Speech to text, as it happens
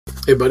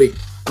Hey, buddy.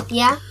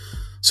 Yeah?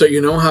 So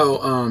you know how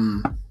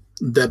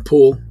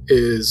Deadpool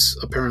is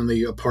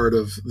apparently a part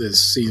of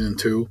this season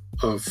 2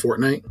 of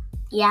Fortnite?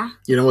 Yeah.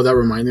 You know what that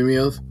reminded me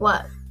of?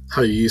 What?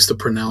 How you used to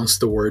pronounce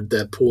the word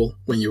Deadpool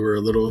when you were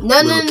a little kid.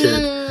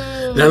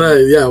 No.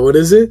 Yeah, what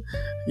is it?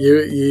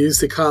 You used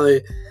to call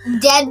it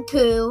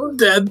Deadpoo.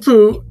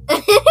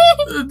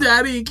 Deadpoo.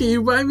 Daddy, can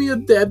you buy me a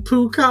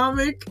Deadpoo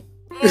comic?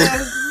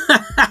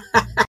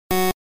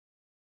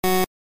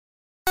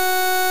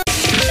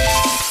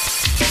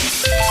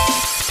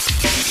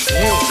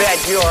 You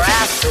bet your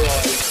asteroid.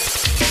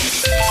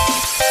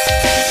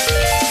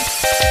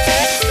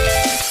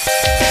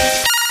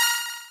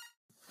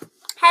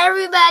 Hi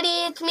everybody,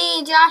 it's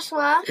me,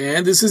 Joshua.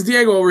 And this is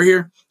Diego over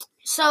here.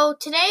 So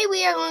today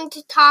we are going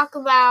to talk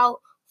about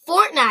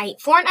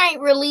Fortnite. Fortnite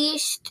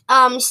released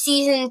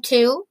season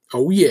 2.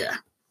 Oh yeah.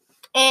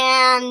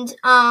 And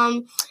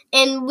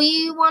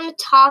we want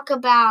to talk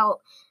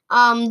about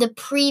the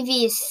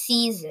previous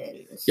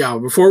seasons. Yeah,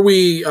 before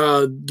we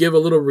give a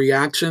little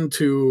reaction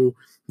to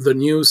the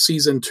new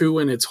season 2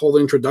 and its whole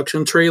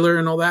introduction trailer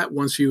and all that,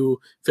 once you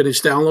finish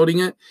downloading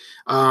it,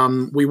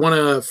 we want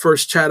to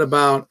first chat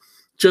about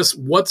just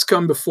what's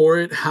come before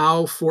it,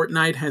 how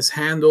Fortnite has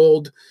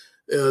handled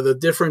the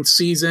different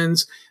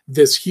seasons,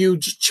 this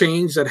huge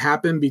change that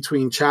happened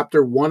between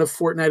Chapter 1 of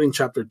Fortnite and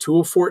Chapter 2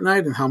 of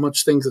Fortnite, and how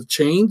much things have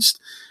changed.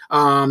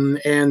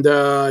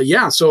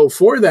 So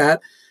for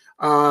that,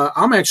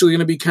 I'm actually going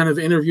to be kind of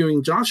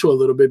interviewing Joshua a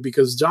little bit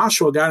because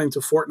Joshua got into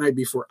Fortnite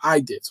before I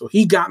did. So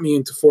he got me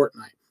into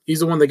Fortnite.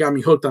 He's the one that got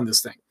me hooked on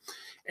this thing.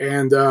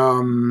 And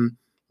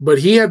but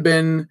he had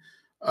been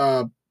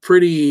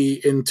pretty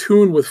in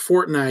tune with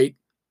Fortnite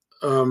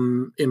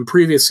in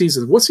previous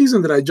seasons. What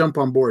season did I jump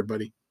on board,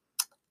 buddy?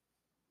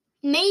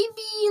 Maybe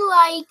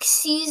like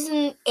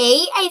season 8,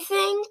 I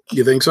think.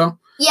 You think so?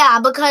 Yeah,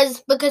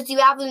 because you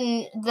have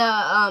the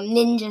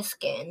ninja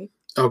skin.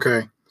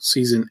 Okay,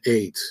 season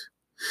 8.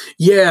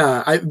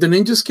 Yeah, the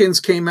ninja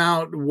skins came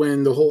out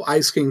when the whole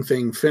Ice King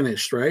thing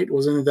finished, right?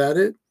 Wasn't that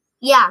it?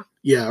 Yeah.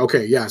 Yeah,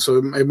 okay, yeah. So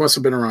it must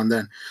have been around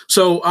then.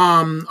 So,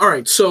 all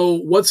right. So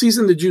what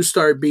season did you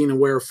start being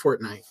aware of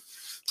Fortnite?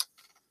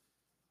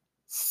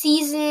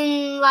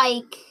 Season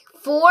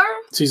 4.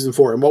 Season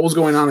 4. And what was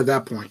going on at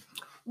that point?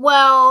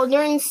 Well,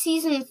 during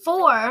season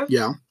 4.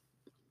 Yeah.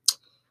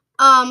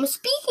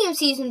 Speaking of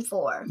season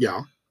 4.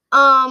 Yeah.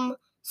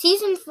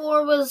 Season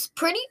 4 was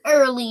pretty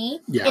early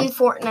in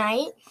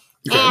Fortnite.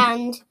 Okay.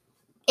 And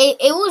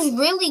it was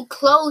really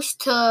close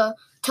to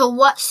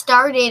what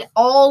started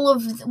all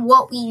of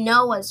what we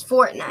know as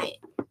Fortnite.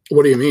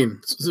 What do you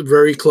mean? Is it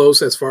very close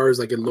as far as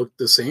it looked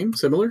the same,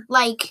 similar?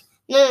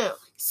 No.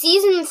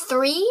 Season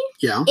 3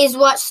 is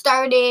what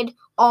started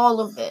all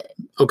of it.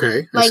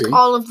 Okay, I see.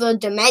 All of the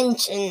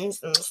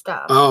dimensions and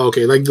stuff. Oh,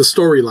 okay, like the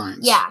storylines.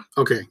 Yeah.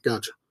 Okay,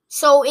 gotcha.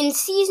 So in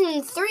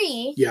season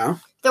 3,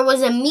 there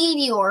was a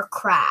meteor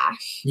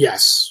crash.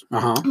 Yes.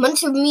 Uh-huh. A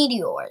bunch of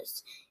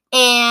meteors.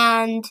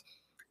 And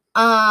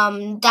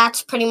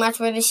that's pretty much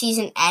where the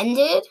season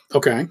ended.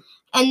 Okay.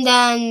 And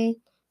then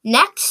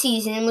next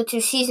season, which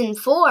is season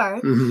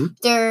 4,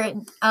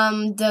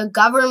 the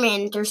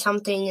government or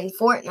something in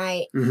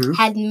Fortnite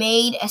had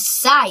made a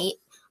site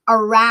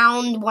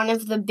around one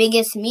of the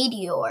biggest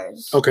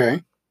meteors.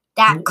 Okay.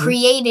 That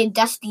created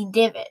Dusty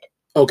Divot.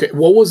 Okay.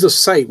 What was the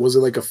site? Was it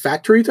like a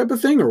factory type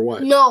of thing or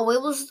what? No,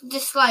 it was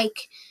just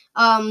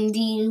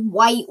the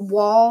white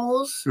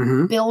walls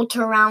built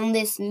around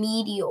this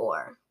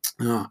meteor.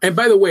 And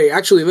by the way,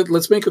 actually,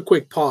 let's make a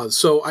quick pause.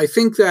 So I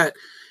think that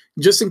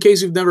just in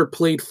case you've never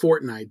played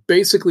Fortnite,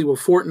 basically what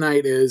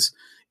Fortnite is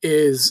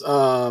it's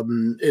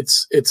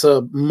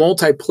a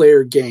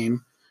multiplayer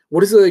game.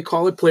 What is it they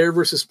call it? Player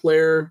versus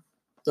player?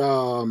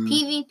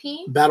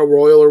 PvP? Battle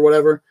Royale or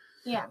whatever.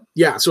 Yeah.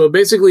 Yeah, so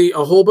basically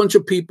a whole bunch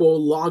of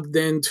people logged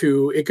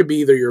into, it could be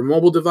either your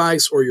mobile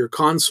device or your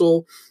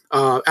console.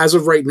 As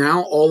of right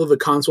now, all of the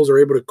consoles are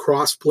able to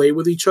cross-play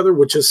with each other,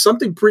 which is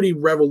something pretty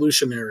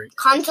revolutionary.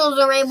 Consoles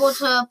are able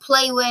to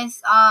play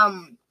with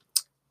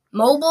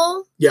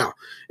mobile? Yeah,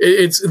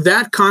 it's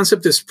that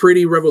concept is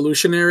pretty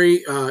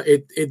revolutionary.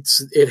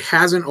 It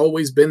hasn't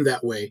always been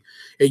that way.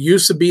 It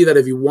used to be that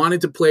if you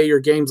wanted to play your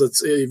games,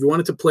 if you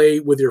wanted to play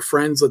with your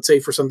friends, let's say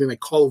for something like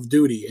Call of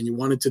Duty, and you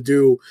wanted to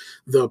do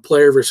the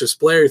player versus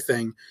player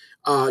thing,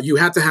 you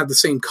had to have the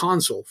same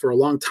console. For a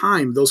long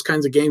time, those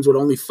kinds of games would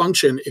only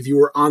function if you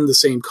were on the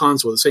same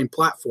console, the same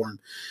platform.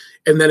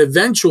 And then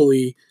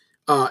eventually,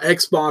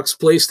 Xbox,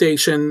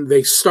 PlayStation,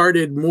 they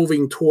started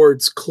moving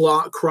towards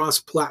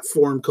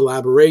cross-platform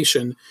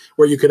collaboration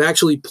where you could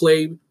actually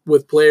play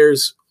with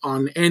players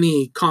on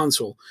any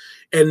console.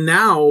 And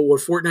now what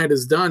Fortnite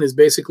has done is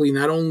basically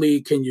not only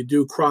can you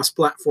do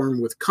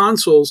cross-platform with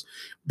consoles,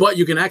 but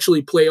you can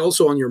actually play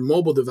also on your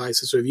mobile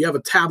devices. So if you have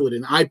a tablet,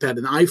 an iPad,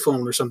 an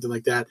iPhone, or something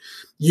like that,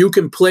 you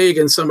can play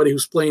against somebody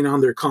who's playing on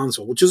their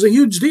console, which is a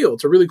huge deal.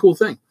 It's a really cool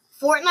thing.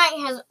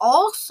 Fortnite has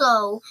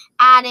also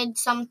added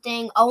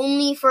something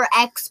only for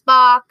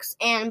Xbox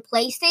and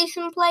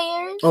PlayStation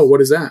players. Oh,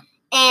 what is that?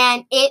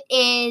 And it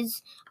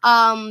is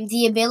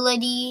the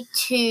ability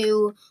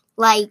to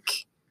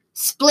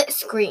split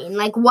screen.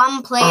 Like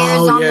one player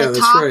is on the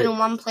top and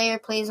one player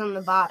plays on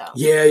the bottom.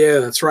 Yeah,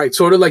 that's right.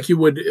 Sort of like you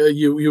would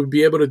you would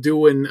be able to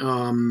do in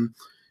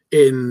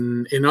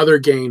other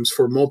games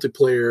for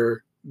multiplayer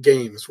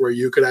games where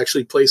you could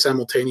actually play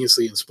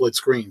simultaneously in split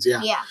screens.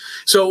 Yeah.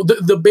 So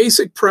the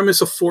basic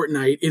premise of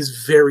Fortnite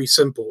is very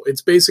simple.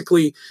 It's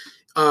basically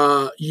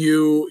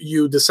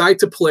you decide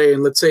to play,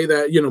 and let's say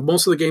that,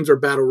 most of the games are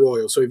battle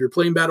royal. So if you're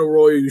playing battle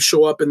royal, you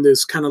show up in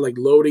this kind of like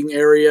loading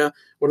area.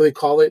 What do they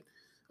call it?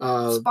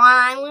 Spawn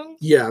Island?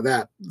 Yeah,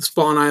 that.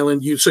 Spawn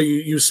Island. You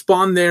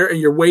spawn there, and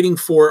you're waiting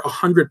for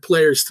 100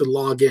 players to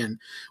log in.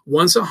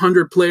 Once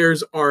 100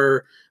 players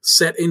are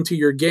set into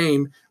your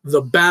game,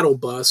 the battle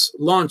bus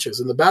launches.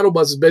 And the battle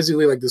bus is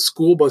basically like the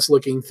school bus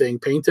looking thing,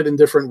 painted in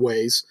different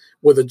ways,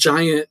 with a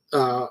giant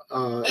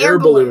air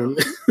balloon.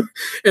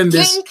 And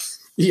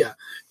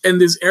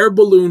this air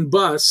balloon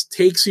bus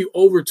takes you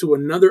over to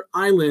another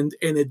island,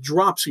 and it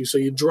drops you. So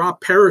you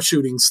drop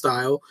parachuting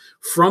style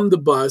from the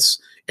bus.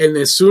 And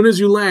as soon as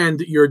you land,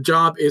 your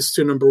job is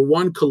to, number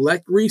one,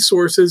 collect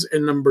resources,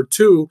 and number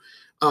two,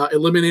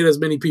 eliminate as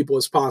many people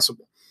as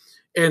possible.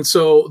 And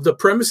so the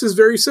premise is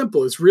very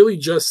simple. It's really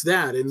just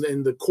that.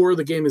 And the core of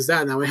the game is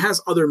that. Now, it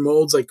has other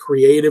modes like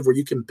creative, where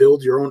you can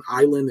build your own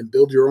island and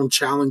build your own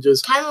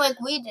challenges. Kind of like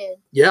we did.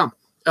 Yeah.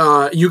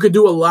 You could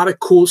do a lot of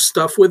cool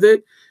stuff with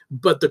it.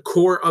 But the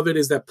core of it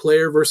is that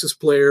player versus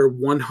player,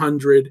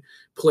 100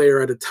 player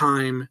at a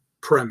time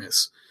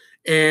premise.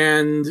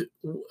 And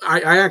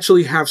I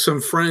actually have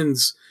some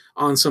friends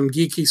on some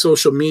geeky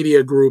social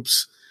media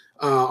groups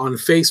on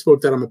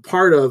Facebook that I'm a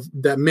part of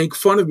that make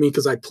fun of me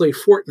because I play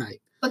Fortnite.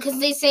 Because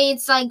they say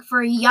it's like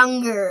for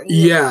younger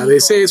people. They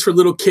say it's for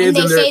little kids.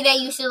 And they say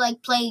that you should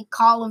like play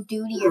Call of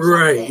Duty or something.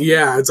 Right,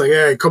 yeah. It's like,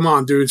 hey, come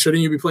on, dude.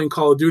 Shouldn't you be playing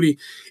Call of Duty?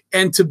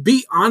 And to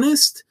be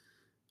honest,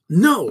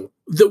 no.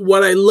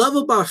 What I love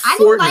about Fortnite... I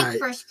don't like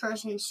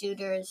first-person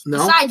shooters,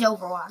 besides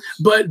Overwatch.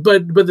 But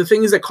the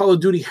thing is that Call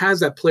of Duty has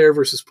that player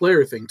versus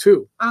player thing,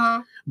 too.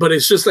 Uh-huh. But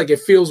it's just like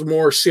it feels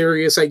more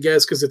serious, I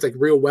guess, because it's like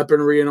real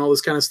weaponry and all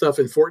this kind of stuff.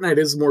 And Fortnite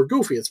is more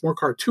goofy. It's more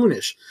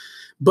cartoonish.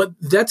 But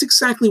that's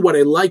exactly what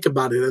I like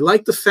about it. I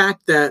like the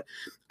fact that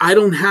I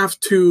don't have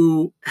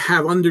to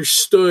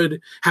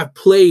have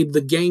played the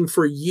game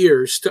for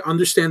years to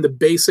understand the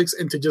basics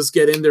and to just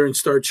get in there and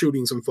start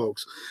shooting some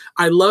folks.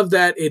 I love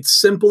that it's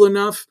simple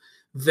enough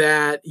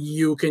that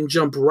you can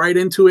jump right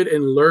into it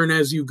and learn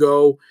as you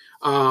go.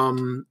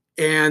 And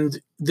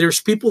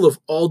there's people of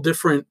all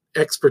different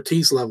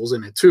expertise levels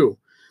in it too.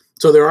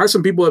 So there are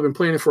some people who have been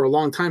playing it for a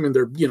long time, and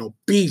they're,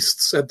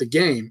 beasts at the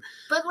game.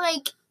 But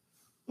like,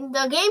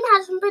 the game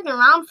hasn't been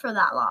around for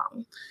that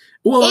long.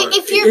 Well,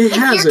 if you're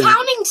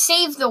counting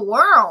Save the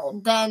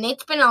World, then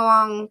it's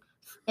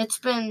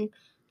been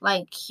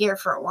like here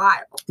for a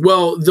while.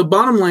 Well, the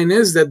bottom line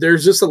is that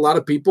there's just a lot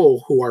of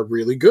people who are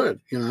really good,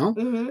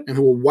 mm-hmm. and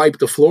who will wipe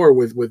the floor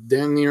with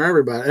damn near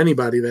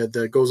anybody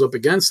that goes up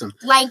against them.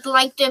 Like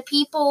the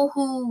people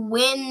who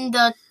win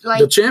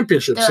the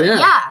championships.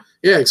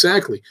 Yeah,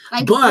 exactly.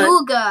 Like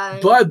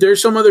Booga. But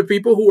there's some other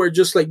people who are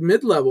just like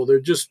mid-level. They're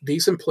just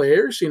decent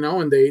players,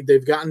 and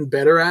they've gotten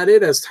better at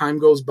it as time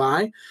goes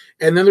by.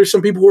 And then there's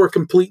some people who are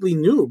completely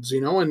noobs,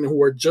 and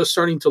who are just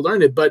starting to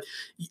learn it. But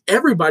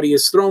everybody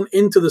is thrown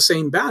into the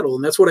same battle.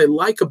 And that's what I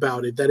like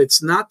about it, that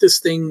it's not this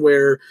thing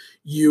where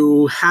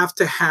you have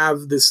to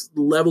have this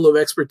level of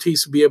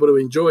expertise to be able to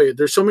enjoy it.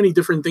 There's so many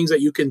different things that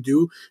you can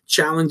do,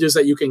 challenges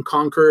that you can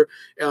conquer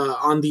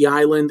on the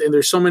island. And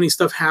there's so much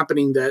stuff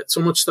happening that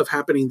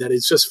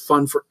it's just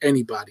fun for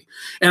anybody.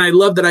 And I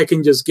love that I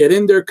can just get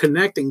in there,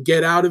 connect, and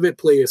get out of it,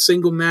 play a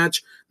single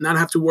match, not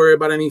have to worry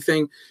about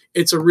anything.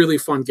 It's a really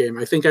fun game.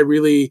 I think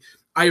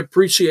I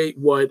appreciate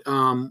what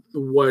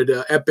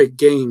Epic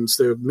Games,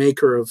 the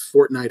maker of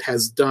Fortnite,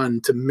 has done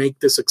to make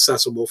this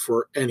accessible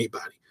for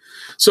anybody.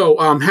 So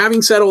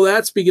having said all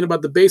that, speaking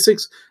about the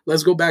basics,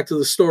 let's go back to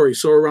the story.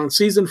 So around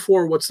season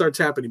 4, what starts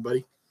happening,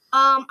 buddy?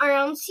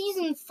 Around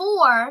season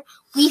 4,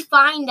 we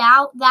find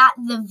out that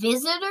the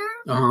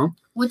Visitor,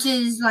 which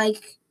is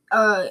like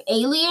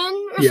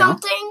alien or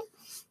something,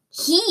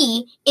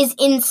 he is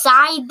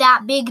inside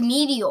that big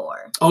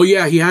meteor. Oh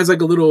yeah, he has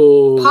like a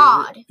little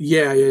pod.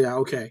 Yeah,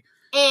 okay.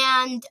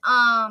 And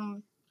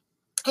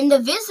the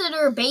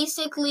Visitor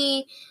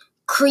basically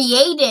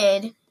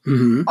created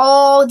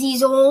all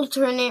these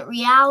alternate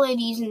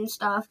realities and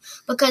stuff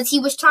because he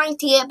was trying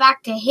to get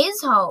back to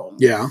his home.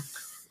 Yeah.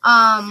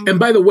 And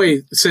by the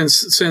way,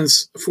 since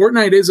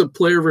Fortnite is a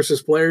player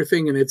versus player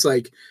thing, and it's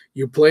like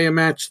you play a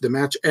match, the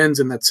match ends,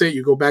 and that's it.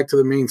 You go back to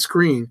the main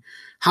screen.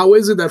 How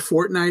is it that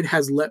Fortnite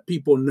has let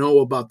people know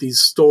about these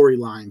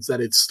storylines that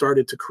it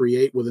started to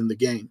create within the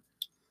game?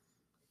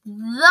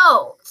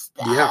 Live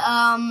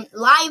events.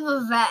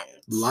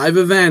 Live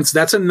events.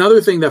 That's another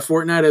thing that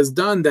Fortnite has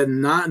done that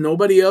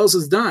nobody else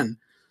has done.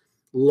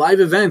 Live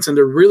events, and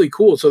they're really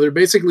cool. So they're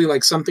basically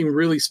like something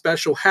really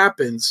special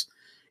happens,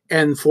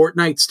 and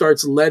Fortnite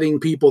starts letting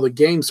people, the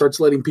game starts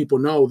letting people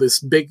know this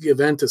big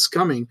event is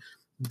coming.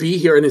 Be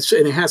here, and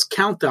it has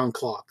countdown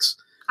clocks.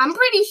 I'm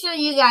pretty sure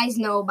you guys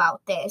know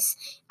about this.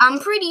 I'm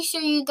pretty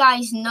sure you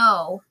guys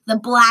know the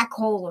black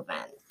hole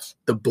event.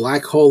 The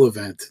black hole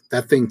event.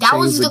 That thing changed the game. That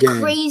was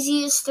the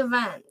craziest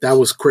event. That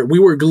was crazy. We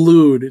were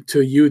glued to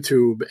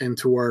YouTube and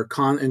to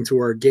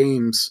our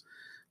games,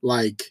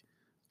 like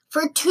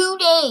for 2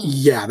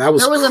 days. Yeah, that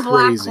was crazy. A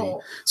black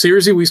hole.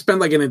 Seriously, we spent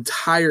like an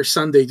entire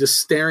Sunday just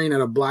staring at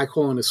a black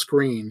hole on a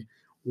screen,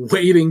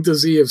 waiting to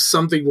see if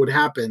something would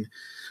happen.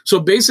 So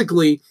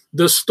basically,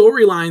 the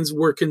storylines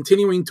were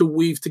continuing to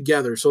weave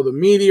together. So the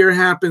meteor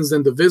happens,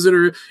 then the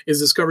visitor is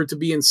discovered to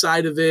be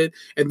inside of it.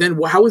 And then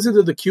how is it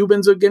that the cube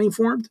ends up getting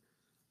formed?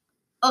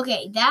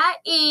 Okay, that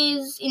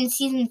is in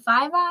season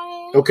 5.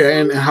 Okay,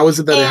 and how is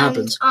it that it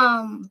happens?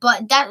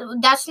 But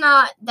that's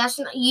not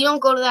you don't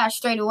go to that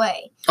straight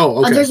away.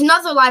 Oh, okay. There's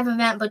another live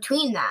event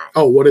between that.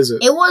 Oh, what is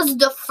it? It was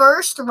the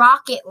first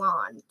rocket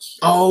launch.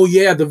 Oh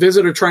yeah, the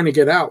visitor trying to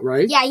get out,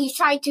 right? Yeah, he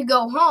tried to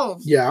go home.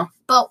 Yeah.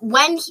 But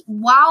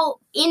while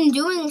in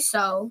doing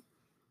so,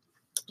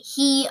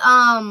 he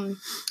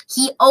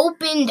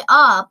opened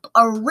up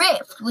a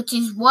rift, which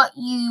is what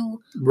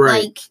you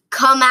like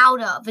come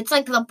out of. It's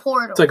like the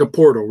portal. It's like a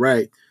portal,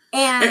 right?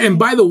 And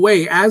by the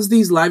way, as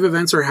these live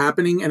events are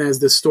happening and as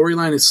the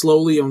storyline is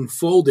slowly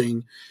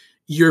unfolding,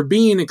 you're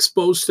being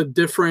exposed to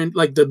different,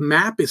 like the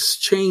map is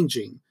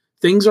changing.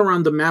 Things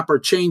around the map are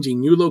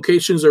changing. New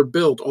locations are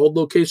built. Old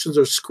locations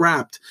are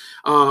scrapped.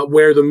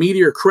 Where the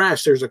meteor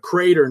crashed, there's a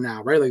crater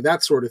now, right? Like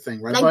that sort of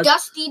thing, right? Like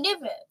Dusty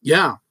Divot.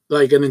 Yeah.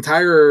 Like an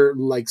entire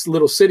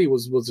little city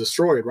was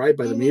destroyed, right,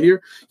 by the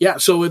meteor. Yeah,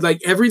 so like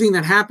everything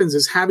that happens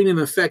is having an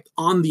effect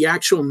on the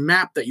actual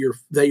map that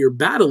you're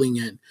battling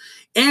in,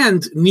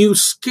 and new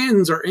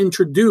skins are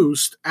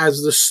introduced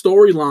as the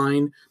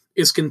storyline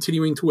is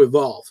continuing to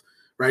evolve,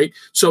 right?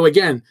 So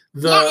again,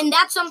 and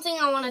that's something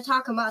I want to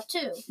talk about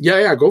too.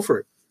 Yeah, go for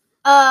it.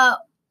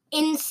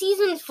 In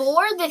season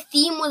 4, the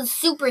theme was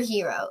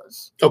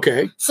superheroes.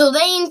 Okay. So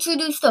they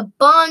introduced a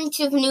bunch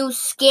of new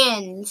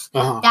skins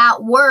that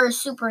were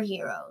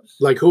superheroes.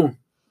 Like who?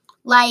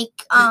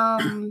 Like,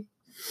 I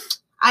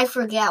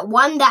forget.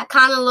 One that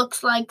kind of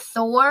looks like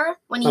Thor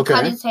when he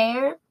cut his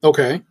hair.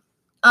 Okay.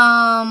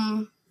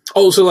 Oh,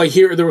 so like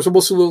here, they were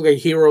supposed to look like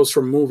heroes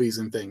from movies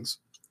and things.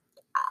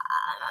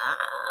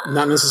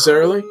 Not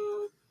necessarily?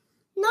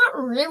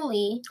 Not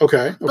really.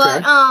 Okay.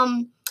 But,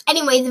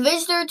 anyway, the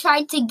visitor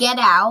tried to get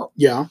out.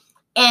 Yeah.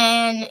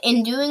 And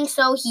in doing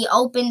so, he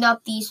opened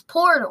up these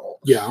portals.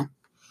 Yeah.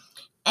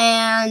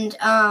 And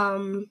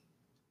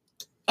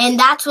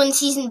that's when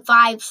season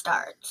 5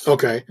 starts.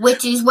 Okay.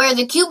 Which is where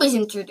the cube is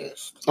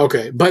introduced.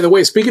 Okay. By the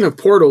way, speaking of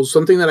portals,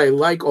 something that I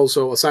like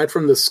also, aside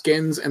from the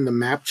skins and the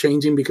map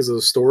changing because of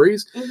the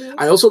stories,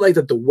 I also like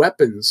that the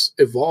weapons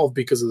evolve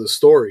because of the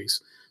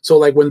stories. So,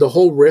 like, when the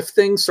whole Rift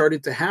thing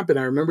started to happen,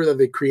 I remember that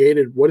they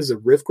created, what is it,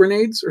 Rift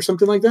grenades or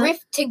something like that?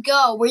 Rift to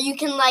go, where you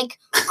can, like,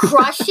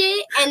 crush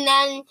it, and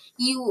then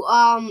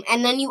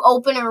you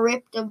open a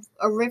rift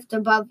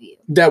above you.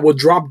 That would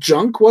drop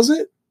junk, was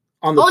it?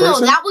 On the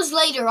person? No, that was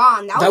later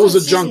on. That was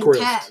in a junk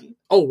Rift. 10.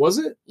 Oh, was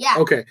it? Yeah.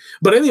 Okay.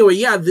 But anyway,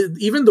 yeah,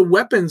 even the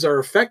weapons are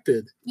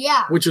affected.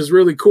 Yeah. Which is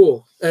really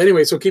cool.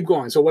 Anyway, so keep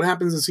going. So what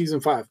happens in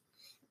season 5?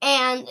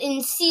 And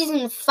in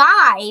season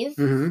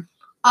 5...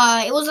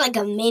 it was like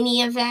a mini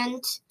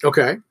event.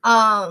 Okay.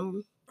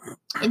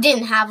 It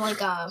didn't have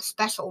like a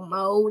special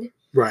mode.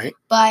 Right.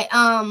 But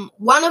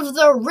one of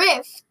the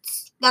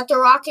rifts that the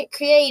rocket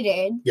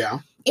created. Yeah.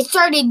 It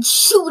started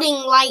shooting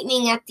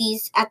lightning at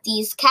these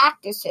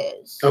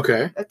cactuses.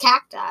 Okay. Or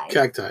cacti.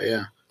 Cacti,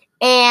 yeah.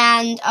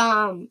 And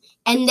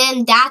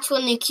then that's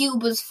when the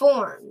cube was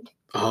formed.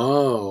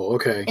 Oh,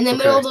 okay. In the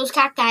middle of those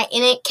cacti,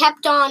 and it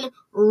kept on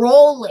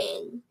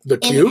rolling. The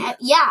cube?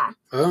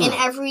 In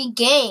every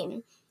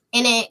game.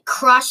 And it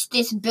crushed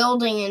this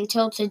building in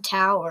Tilted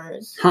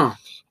Towers. Huh.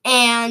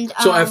 And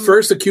so at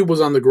first the cube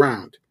was on the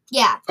ground.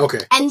 Yeah.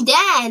 Okay. And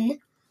then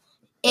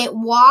it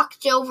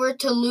walked over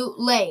to Loot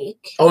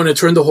Lake. Oh, and it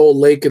turned the whole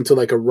lake into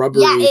like a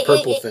rubbery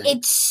purple thing.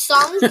 It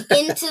sunk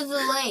into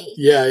the lake.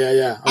 Yeah.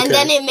 Okay. And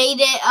then it made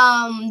it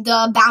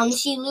the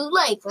bouncy Loot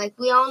Lake, like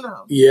we all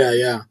know.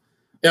 Yeah.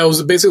 Yeah, it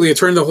was basically, it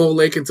turned the whole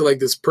lake into like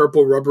this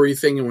purple rubbery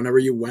thing, and whenever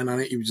you went on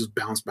it, you would just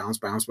bounce.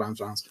 It's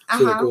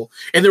really cool.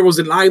 And there was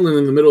an island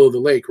in the middle of the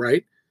lake,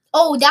 right?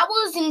 Oh, that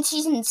was in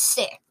season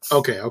 6.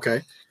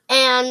 Okay.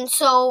 And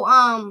so,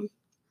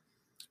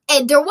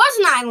 there was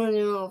an island in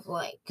the middle of the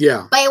lake.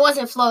 Yeah. But it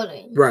wasn't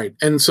floating. Right.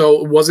 And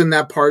so, wasn't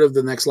that part of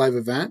the next live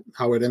event,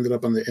 how it ended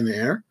up in the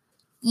air?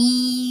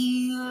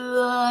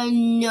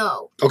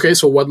 No. Okay,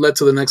 so what led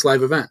to the next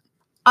live event?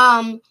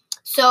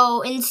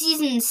 So in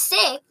season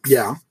 6...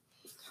 Yeah.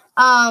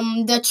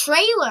 The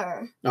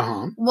trailer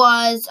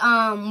was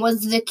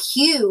the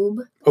cube.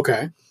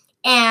 Okay.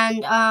 And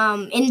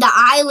in the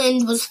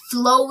island was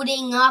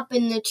floating up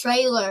in the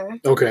trailer.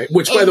 Okay.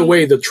 Which, by the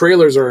way, the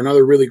trailers are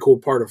another really cool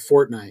part of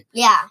Fortnite.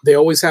 Yeah. They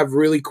always have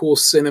really cool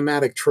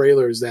cinematic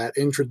trailers that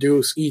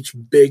introduce each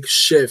big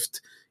shift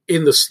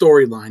in the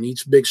storyline,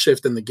 each big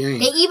shift in the game.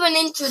 They even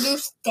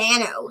introduced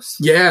Thanos.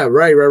 Yeah,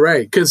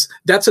 right. Because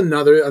that's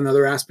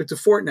another aspect of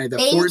Fortnite.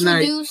 They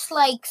introduced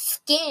like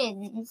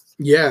skins.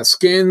 Yeah,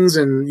 skins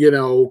and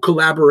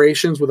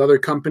collaborations with other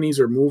companies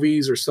or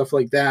movies or stuff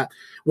like that,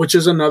 which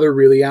is another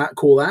really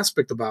cool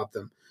aspect about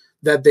them.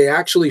 That they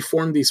actually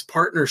formed these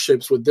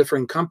partnerships with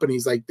different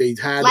companies, like they've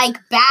had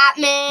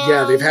Batman.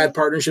 Yeah, they've had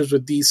partnerships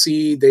with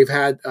DC. They've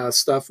had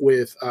stuff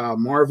with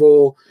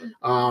Marvel.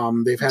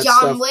 They've had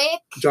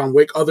John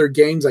Wick, other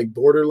games like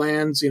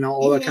Borderlands.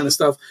 All that kind of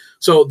stuff.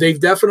 So they've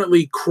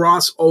definitely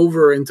crossed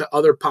over into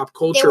other pop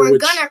culture. They were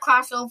gonna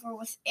cross over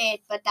with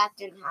it, but that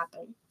didn't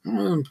happen.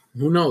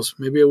 Who knows?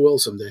 Maybe it will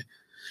someday.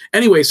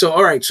 Anyway, so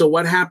all right. So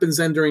what happens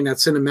then during that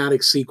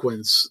cinematic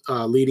sequence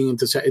leading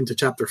into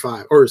chapter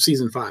 5 or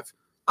season 5?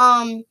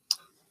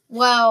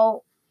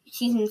 Well,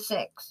 season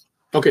 6.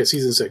 Okay,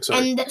 season 6.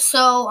 Sorry. And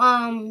so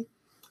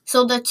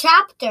the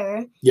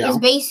chapter is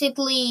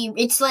basically,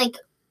 it's like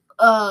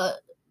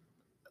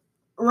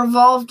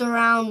revolved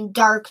around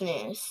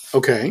darkness.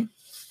 Okay.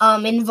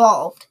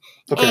 Involved.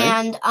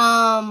 Okay.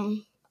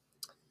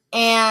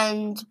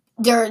 And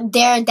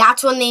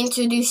that's when they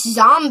introduced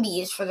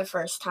zombies for the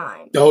first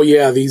time. Oh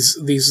yeah, these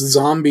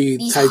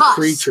zombie type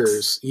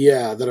creatures.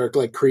 Yeah, that are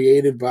like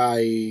created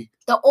by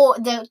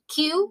the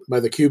cube, by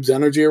the cube's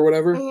energy or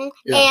whatever. Mm-hmm.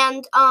 Yeah.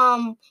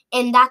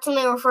 And that's when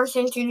they were first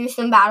introduced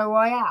in Battle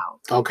Royale.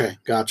 Okay,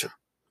 gotcha.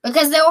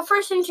 Because they were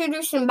first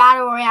introduced in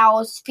Battle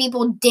Royale,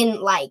 people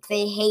didn't like.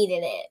 They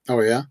hated it. Oh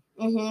yeah.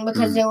 Mm-hmm,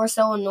 because they were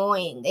so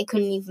annoying. They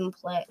couldn't even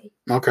play.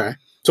 Okay.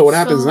 So what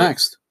happens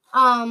next?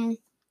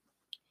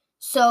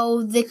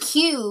 So the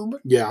cube.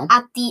 Yeah.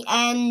 At the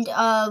end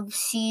of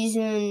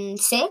season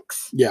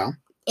 6. Yeah.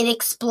 It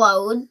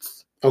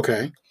explodes.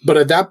 Okay. But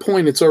at that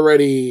point, it's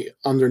already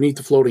underneath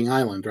the floating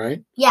island,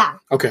 right? Yeah.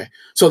 Okay.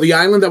 So the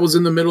island that was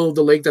in the middle of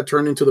the lake that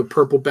turned into the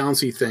purple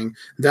bouncy thing,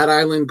 that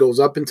island goes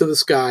up into the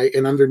sky,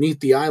 and underneath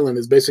the island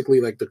is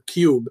basically like the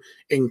cube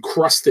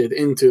encrusted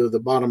into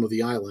the bottom of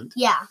the island.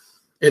 Yeah.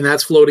 And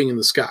that's floating in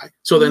the sky.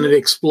 So then it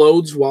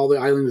explodes while the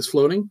island is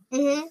floating?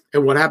 Mm-hmm.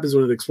 And what happens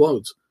when it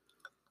explodes?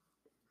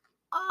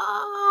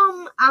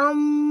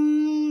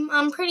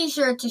 I'm pretty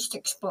sure it just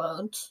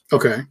explodes.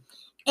 Okay.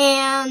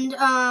 And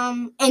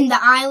the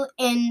island,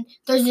 and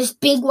there's this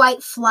big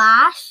white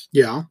flash.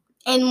 Yeah.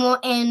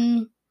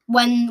 And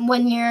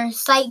when your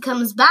sight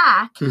comes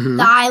back,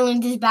 the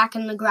island is back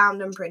in the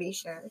ground. I'm pretty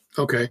sure.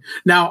 Okay.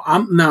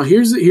 Now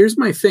here's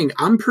my thing.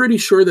 I'm pretty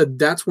sure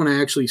that's when I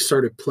actually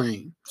started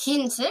playing.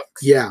 Season 6?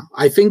 Yeah,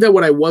 I think that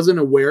what I wasn't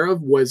aware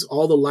of was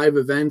all the live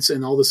events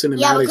and all the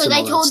cinematics. Yeah, because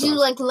I told you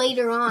like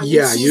later on.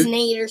 Yeah, season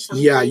 8 or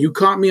something. Yeah, you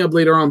caught me up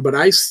later on, but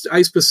I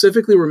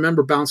specifically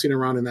remember bouncing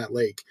around in that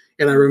lake,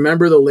 and I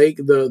remember the lake,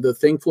 the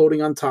thing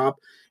floating on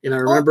top, and I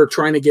remember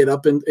trying to get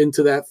up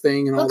into that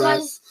thing and all that.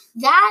 Because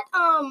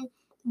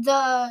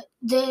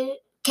the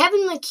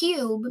Kevin the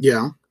Cube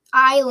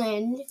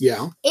island,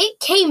 it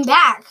came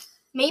back.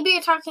 Maybe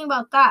you're talking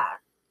about that.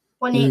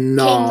 When it came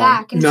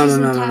back in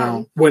season 10.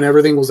 No. When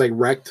everything was like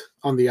wrecked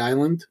on the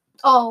island?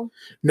 Oh.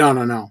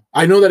 No.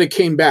 I know that it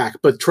came back,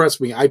 but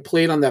trust me, I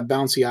played on that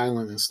bouncy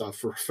island and stuff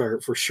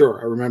for sure.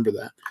 I remember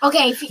that.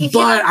 Okay.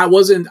 But I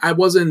wasn't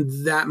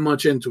that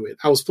much into it.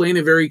 I was playing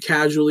it very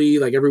casually,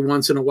 like every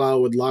once in a while I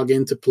would log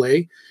in to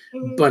play,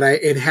 but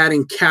it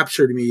hadn't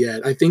captured me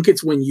yet. I think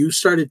it's when you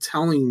started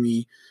telling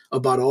me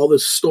about all the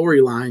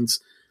storylines,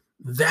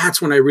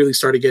 that's when I really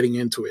started getting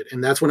into it.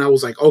 And that's when I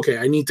was like, okay,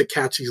 I need to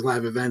catch these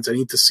live events. I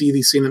need to see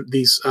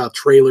these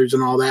trailers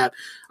and all that.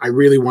 I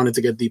really wanted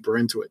to get deeper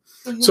into it.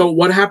 Mm-hmm. So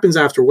what happens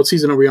after? What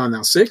season are we on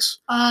now? 6?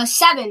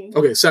 7.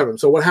 Okay, 7.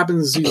 So what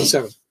happens in season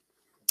 7?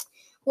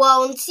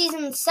 Well, in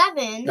season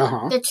 7,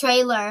 the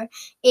trailer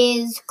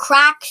is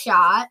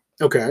Crackshot.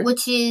 Okay.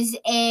 Which is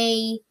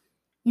a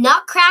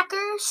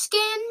Nutcracker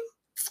skin.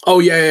 Oh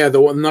yeah,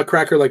 the one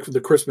Nutcracker, like the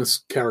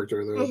Christmas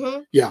character.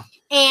 Yeah.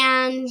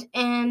 And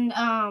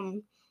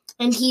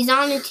he's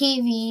on the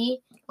TV,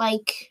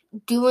 like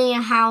doing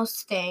a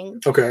house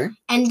thing. Okay.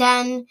 And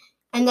then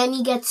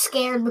he gets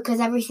scared because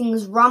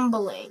everything's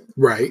rumbling.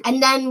 Right.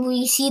 And then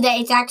we see that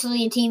it's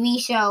actually a TV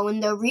show,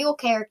 and the real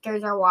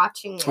characters are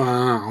watching it.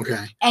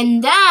 Okay.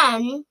 And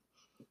then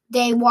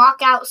they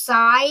walk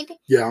outside.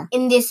 Yeah.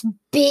 And this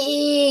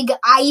big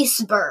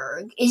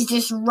iceberg is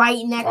just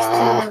right next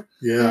to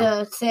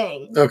the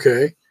thing.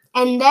 Okay.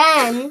 And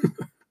then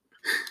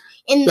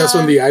that's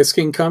when the Ice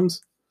King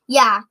comes?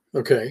 Yeah.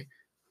 Okay.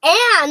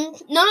 And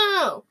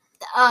no.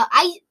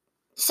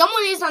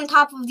 Someone is on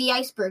top of the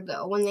iceberg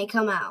though when they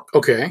come out.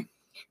 Okay.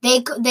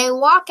 They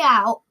walk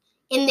out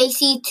and they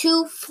see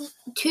two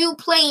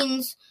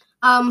planes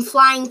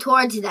flying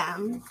towards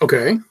them.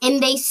 Okay.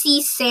 And they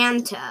see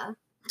Santa.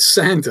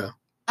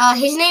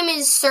 His name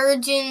is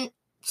Sergeant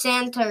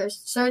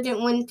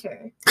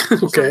Winter.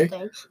 Okay.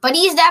 But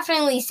he's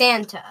definitely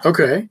Santa.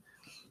 Okay.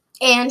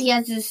 And he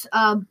has this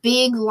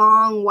big,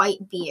 long,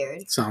 white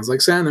beard. Sounds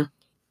like Santa.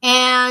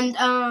 And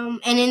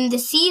in the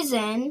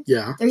season,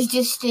 yeah, there's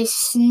just this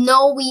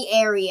snowy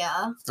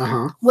area,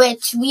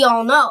 which we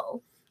all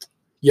know.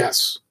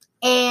 Yes.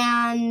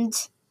 And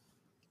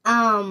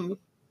At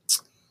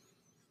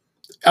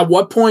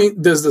what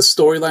point does the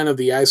storyline of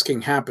the Ice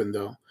King happen,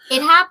 though?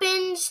 It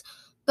happens,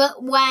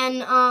 but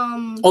when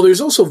Oh,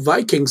 there's also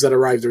Vikings that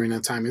arrive during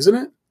that time, isn't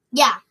it?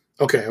 Yeah.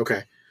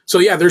 Okay. So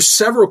yeah, there's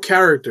several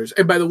characters.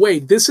 And by the way,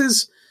 this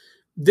is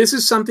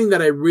something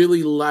that I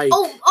really like.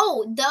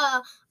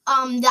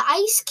 The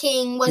Ice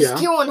King was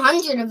tier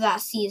 100 of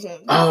that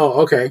season.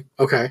 Oh, okay.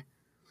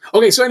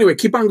 So anyway,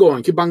 keep on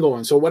going.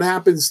 So what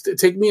happens?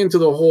 Take me into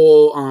the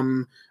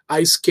whole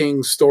Ice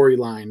King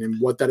storyline and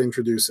what that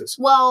introduces.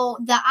 Well,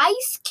 the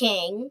Ice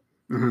King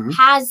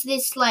has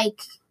this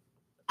like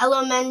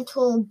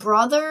elemental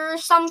brother or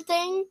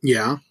something.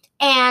 Yeah.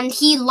 And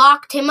he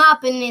locked him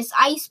up in this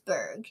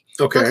iceberg.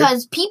 Okay.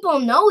 Because people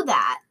know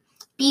that.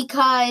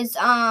 Because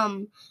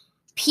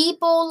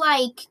people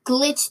like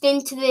glitched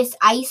into this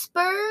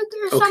iceberg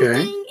or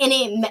something, and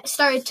it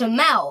started to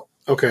melt.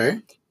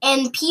 Okay.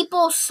 And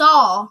people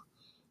saw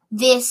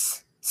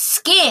this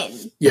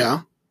skin.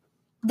 Yeah.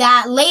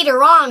 That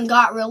later on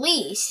got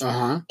released.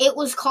 It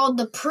was called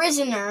the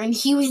Prisoner, and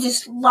he was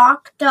just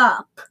locked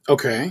up.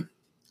 Okay.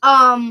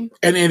 And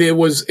it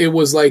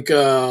was like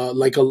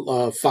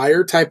a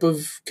fire type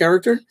of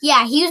character?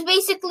 Yeah, he was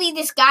basically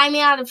this guy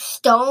made out of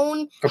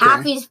stone. Okay.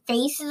 Half his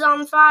face is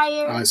on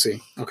fire. I see.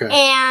 Okay.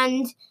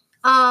 And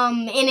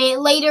it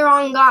later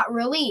on got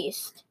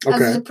released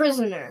as a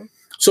prisoner.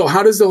 So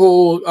how does the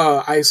whole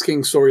Ice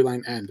King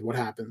storyline end? What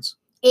happens?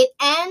 It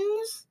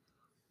ends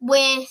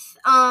with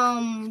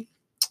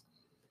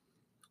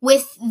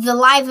the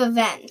live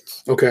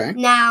event. Okay.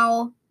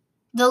 Now,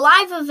 the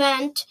live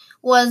event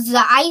was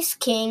the Ice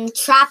King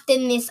trapped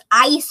in this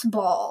ice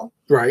ball.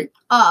 Right.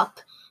 Up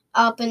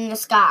in the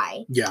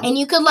sky. Yeah. And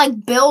you could,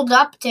 like, build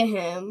up to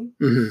him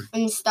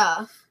and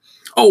stuff.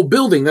 Oh,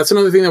 building. That's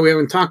another thing that we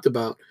haven't talked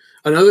about.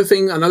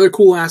 Another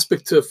cool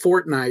aspect to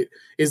Fortnite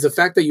is the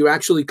fact that you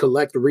actually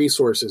collect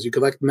resources. You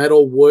collect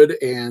metal, wood,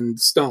 and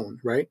stone,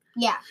 right?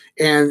 Yeah.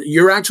 And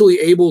you're actually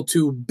able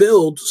to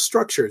build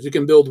structures. You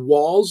can build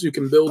walls. You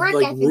can build, brick,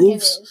 like,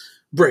 roofs.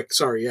 Brick,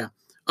 sorry, yeah.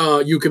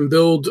 You can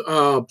build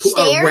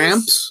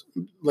ramps,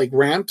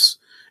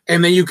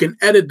 and then you can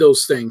edit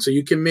those things. So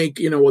you can make,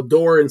 a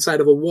door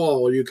inside of a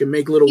wall, or you can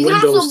make little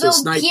windows to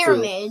snipe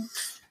through.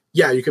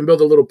 Yeah, you can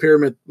build a little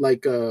pyramid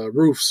like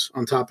roofs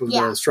on top of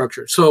the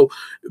structure. So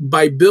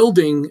by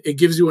building, it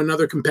gives you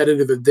another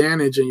competitive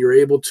advantage, and you're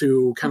able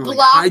to kind of like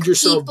hide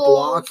yourself,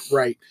 block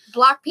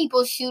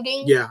people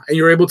shooting. Yeah, and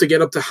you're able to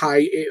get up to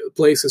high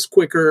places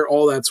quicker,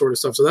 all that sort of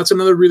stuff. So that's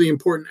another really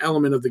important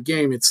element of the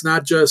game. It's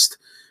not just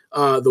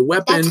the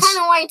weapons. That's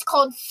kind of why it's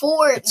called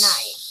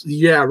Fortnite.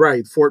 Yeah,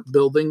 right. Fort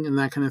building and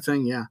that kind of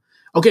thing. Yeah.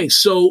 Okay,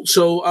 so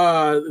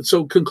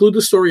conclude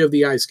the story of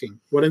the Ice King.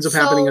 What ends up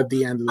happening at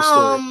the end of the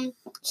story?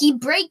 He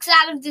breaks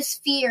out of the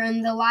sphere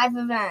in the live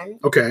event.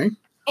 Okay.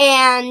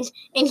 And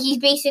he's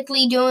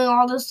basically doing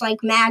all this like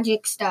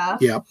magic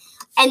stuff. Yeah.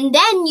 And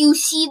then you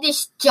see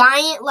this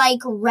giant like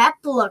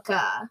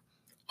replica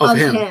of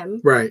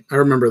him. Right. I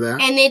remember that.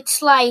 And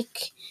it's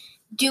like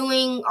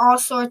doing all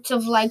sorts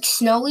of like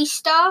snowy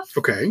stuff.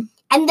 Okay.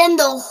 And then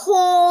the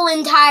whole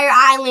entire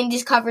island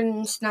is covered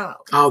in snow.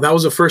 Oh, that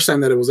was the first time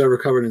that it was ever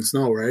covered in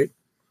snow, right?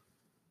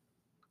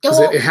 Because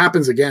it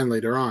happens again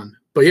later on.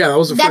 But yeah, that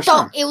was the first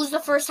time. It was the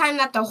first time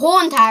that the whole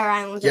entire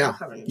island was ever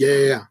covered in snow.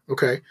 Yeah.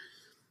 Okay.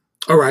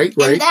 All right.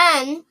 And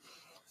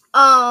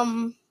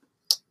then,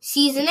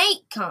 Season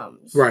 8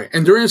 comes. Right.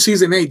 And during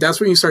Season 8, that's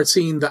when you start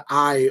seeing the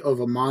eye of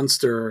a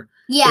monster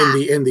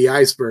in the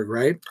iceberg,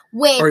 right?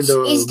 Which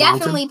is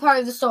definitely part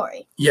of the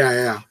story.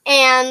 Yeah.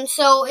 And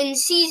so in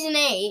Season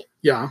 8,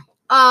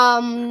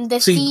 the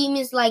theme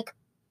is like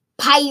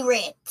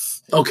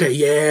pirates. Okay,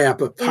 yeah,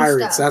 but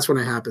pirates, that's when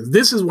it happens.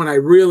 This is when I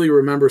really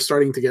remember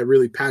starting to get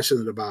really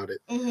passionate about it.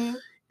 Mm-hmm.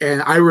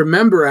 And I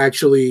remember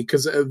actually,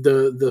 because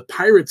the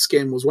pirate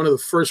skin was one of the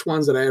first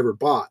ones that I ever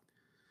bought.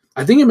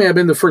 I think it may have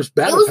been the first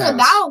battle pass. It was the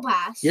battle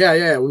pass. Yeah,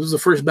 it was the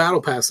first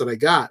battle pass that I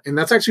got. And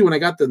that's actually when I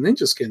got the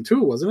ninja skin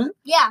too, wasn't it?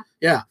 Yeah.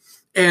 Yeah.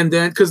 And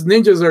then, because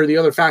ninjas are the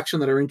other faction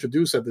that are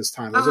introduced at this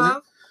time, isn't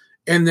it?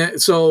 And then,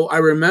 so I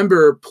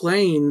remember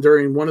playing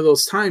during one of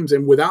those times,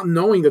 and without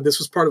knowing that this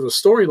was part of a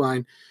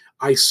storyline,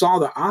 I saw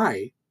the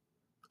eye.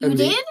 You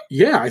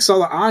did? I saw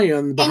the eye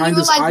behind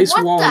this ice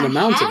wall on the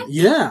mountain. Heck?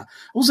 Yeah.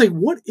 I was like,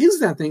 what is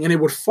that thing? And it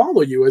would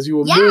follow you as you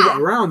would move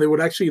around. They would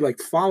actually like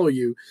follow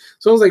you.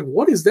 So I was like,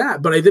 what is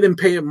that? But I didn't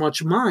pay it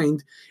much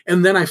mind.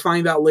 And then I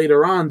find out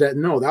later on that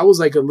no, that was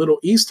like a little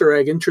Easter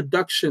egg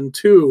introduction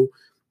to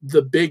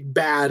the big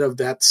bad of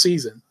that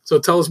season. So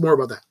tell us more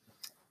about that.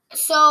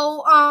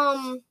 So,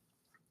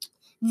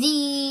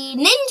 the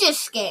ninja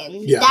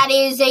skin, that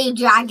is a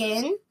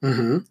dragon,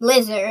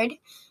 lizard,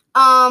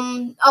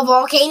 a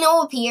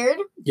volcano appeared.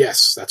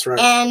 Yes, that's right.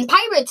 And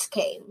pirates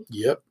came.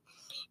 Yep.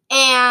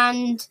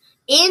 And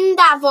in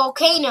that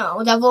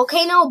volcano, the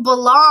volcano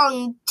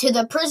belonged to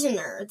the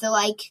prisoner, the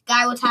like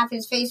guy with half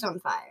his face on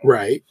fire.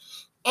 Right.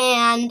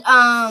 And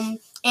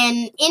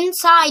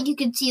inside you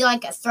could see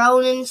like a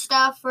throne and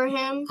stuff for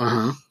him.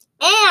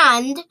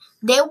 And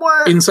they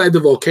were inside the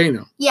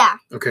volcano. Yeah.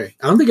 Okay.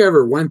 I don't think I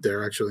ever went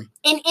there actually.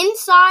 And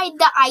inside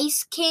the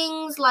Ice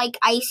King's like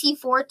icy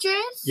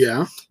fortress,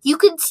 Yeah. you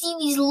could see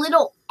these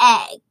little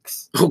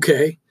eggs.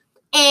 Okay.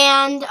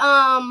 And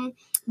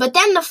but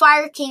then the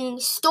Fire King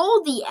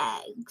stole the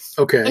eggs.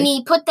 Okay. And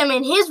he put them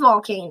in his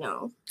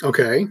volcano.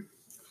 Okay.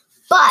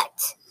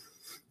 But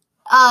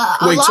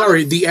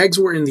the eggs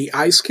were in the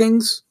Ice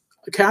King's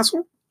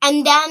castle?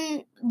 And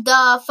then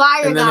the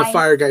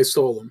fire guy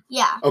stole them.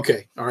 Yeah.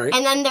 Okay. All right.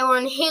 And then they were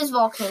in his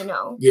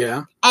volcano.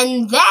 Yeah.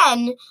 And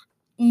then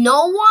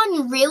no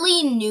one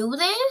really knew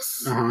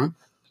this. Uh-huh.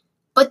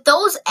 But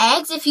those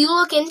eggs, if you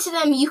look into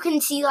them, you can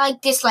see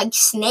like this like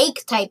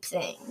snake type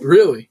thing.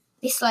 Really?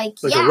 It's like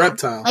a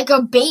reptile. Like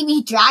a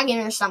baby dragon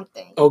or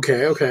something.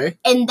 Okay.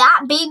 And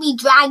that baby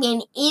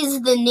dragon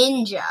is the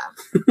ninja.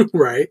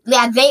 Right.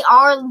 Yeah, they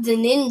are the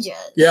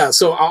ninjas. Yeah,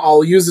 so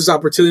I'll use this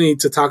opportunity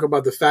to talk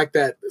about the fact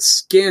that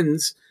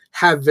skins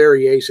have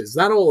variations.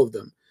 Not all of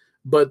them,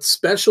 but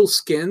special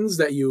skins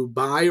that you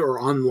buy or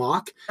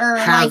unlock. Or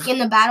like in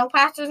the battle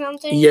pass or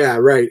something? Yeah,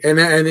 right. And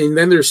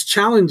then there's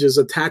challenges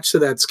attached to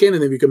that skin.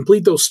 And if you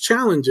complete those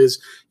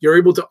challenges, you're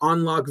able to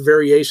unlock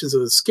variations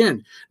of the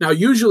skin. Now,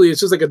 usually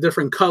it's just like a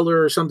different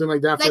color or something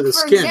like that for the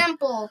skin. For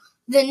example,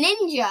 the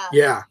ninja.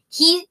 Yeah.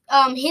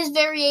 His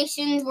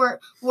variations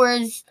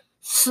was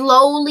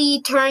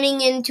slowly turning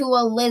into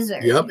a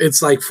lizard. Yep.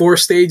 It's like 4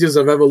 stages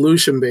of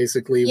evolution,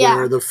 basically,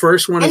 where the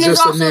first one is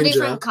just a ninja. And there's also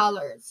different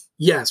colors.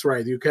 Yes,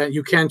 right. You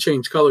can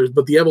change colors,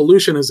 but the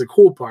evolution is the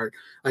cool part.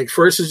 Like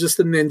first is just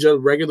a ninja,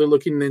 regular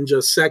looking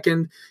ninja.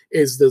 Second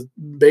is the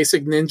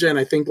basic ninja, and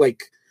I think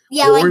like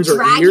horns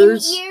or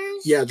ears.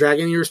 Yeah,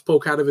 dragon ears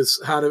poke out of his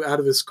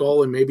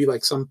skull, and maybe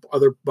like some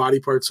other body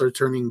parts are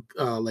turning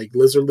like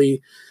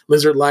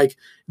lizard-like.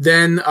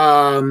 Then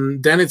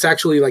it's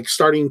actually like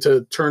starting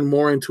to turn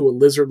more into a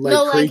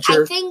lizard-like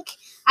creature.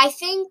 I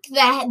think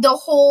that the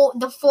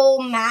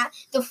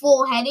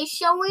full head is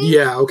showing.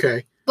 Yeah.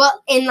 Okay. But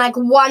in like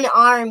one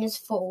arm is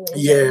full.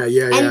 Yeah.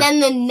 And then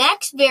the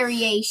next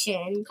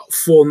variation,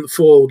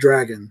 full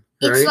dragon.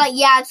 Right?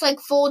 It's like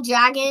full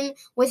dragon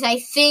with I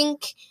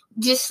think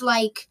just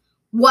like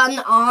one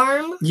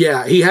arm.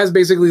 Yeah, he has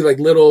basically like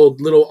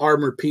little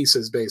armor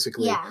pieces,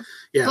 basically. Yeah.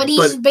 But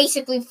he's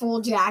basically full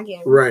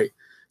dragon. Right.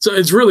 So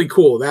it's really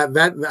cool. That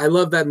I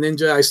love that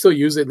ninja. I still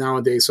use it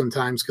nowadays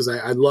sometimes because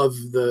I love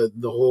the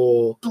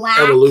whole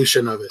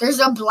evolution of it.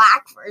 There's a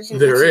black version.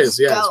 There is,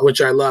 yes,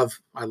 which I love.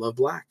 I love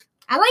black.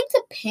 I like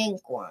the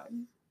pink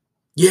one.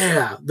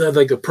 Yeah,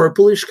 the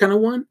purplish kind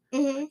of one.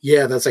 Mm-hmm.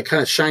 Yeah, that's like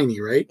kind of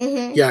shiny, right?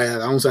 Mm-hmm. Yeah.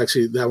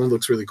 That one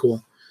looks really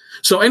cool.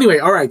 So anyway,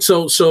 all right.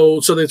 So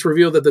it's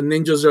revealed that the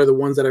ninjas are the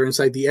ones that are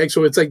inside the egg.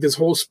 So it's like this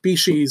whole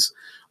species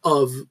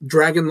of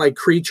dragon-like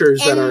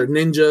creatures that are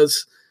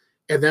ninjas.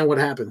 And then what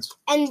happens?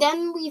 And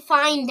then we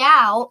find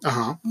out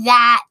uh-huh.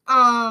 that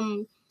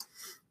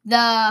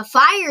the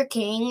Fire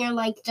King, or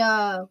like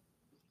the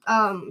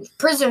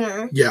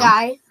prisoner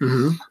guy,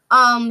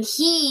 mm-hmm.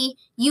 He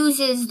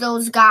uses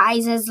those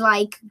guys as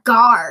like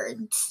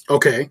guards.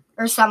 Okay.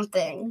 Or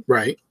something.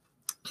 Right.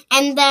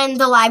 And then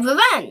the live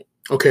event.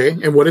 Okay.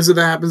 And what is it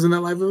that happens in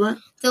that live event?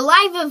 The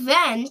live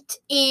event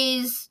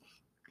is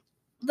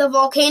the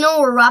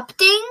volcano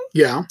erupting.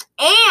 Yeah.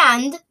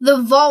 And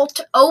the vault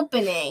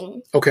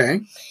opening.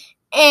 Okay.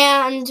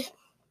 And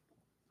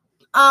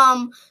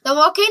the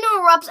volcano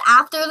erupts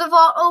after the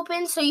vault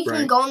opens, so you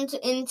can go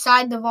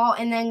inside the vault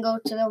and then go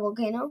to the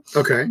volcano.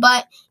 Okay.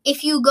 But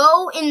if you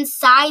go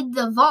inside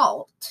the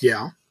vault,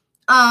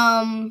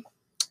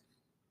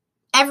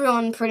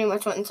 everyone pretty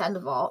much went inside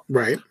the vault.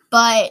 Right.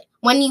 But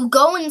when you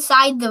go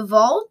inside the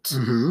vault,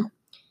 mm-hmm.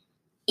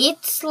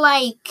 it's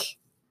like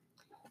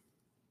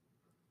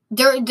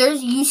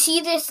there's you see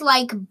this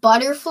like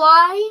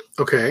butterfly.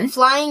 Okay.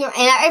 Flying, and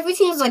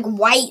everything's like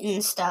white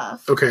and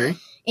stuff. Okay.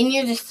 And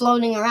you're just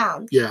floating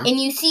around. Yeah. And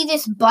you see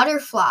this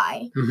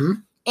butterfly. Mm-hmm.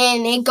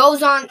 And it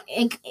goes on.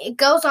 It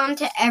goes on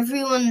to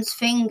everyone's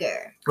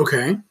finger.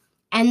 Okay.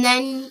 And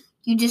then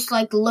you just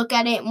like look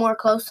at it more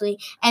closely,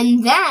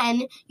 and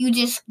then you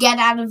just get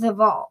out of the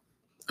vault.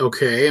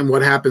 Okay. And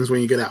what happens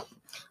when you get out?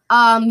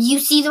 You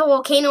see the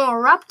volcano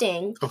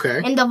erupting.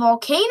 Okay. And the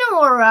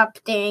volcano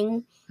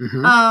erupting,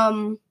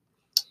 mm-hmm.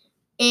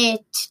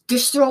 It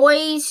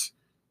destroys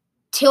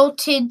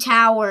Tilted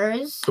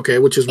Towers. Okay,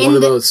 which is one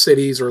of those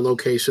cities or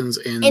locations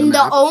in the map.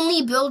 The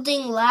only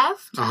building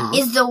left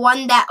is the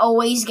one that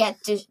always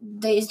gets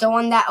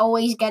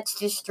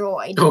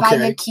destroyed by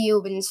the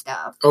cube and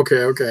stuff.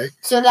 Okay.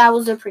 So that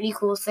was a pretty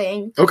cool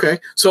thing. Okay.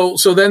 So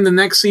then the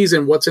next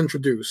season, what's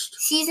introduced?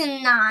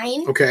 Season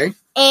 9. Okay.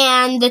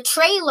 And the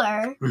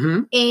trailer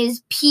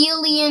is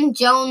Peely and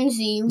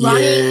Jonesy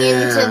running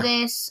into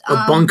this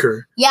a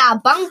bunker. Yeah, a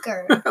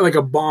bunker. Like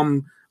a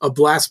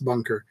blast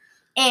bunker.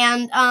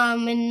 And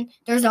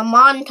there's a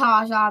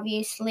montage,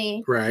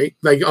 obviously. Right.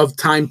 Like of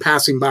time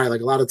passing by.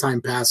 Like a lot of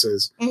time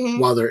passes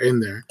while they're in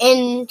there.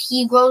 And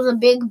he grows a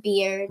big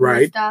beard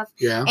and stuff.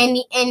 Yeah.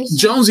 And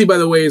Jonesy, by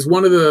the way, is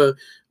one of the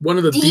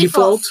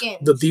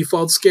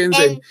default skins.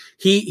 And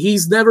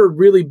he's never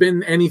really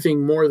been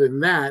anything more than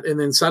that. And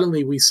then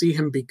suddenly we see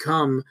him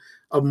become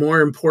a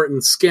more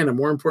important skin, a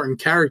more important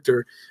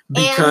character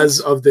because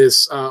of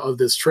this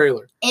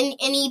trailer. And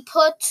he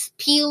puts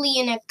Peely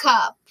in a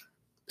cup.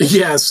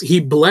 Yes,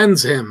 he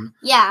blends him.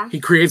 Yeah. He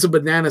creates a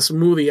banana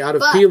smoothie out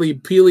of Peely.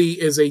 Peely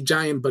is a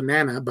giant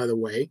banana, by the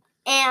way.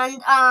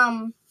 And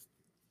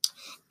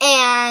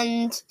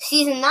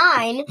season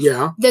 9,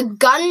 the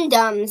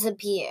Gundams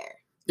appear.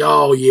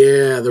 Oh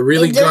yeah, the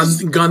really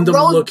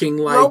Gundam looking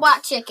like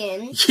robot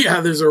chicken. Yeah,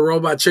 there's a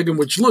robot chicken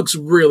which looks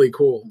really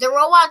cool. The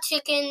robot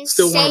chicken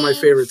one of my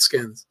favorite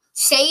skins.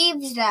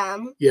 Saves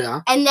them.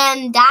 Yeah. And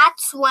then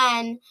that's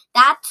when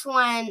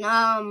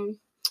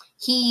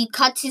he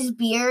cuts his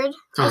beard,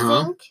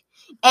 I think.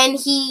 And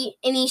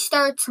he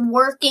starts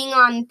working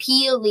on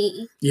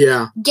Peely.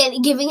 Yeah.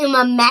 Giving him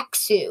a mech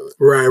suit.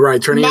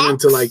 Right. Turning him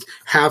into like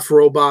half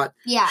robot,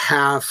 yeah,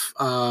 half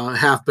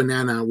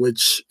banana,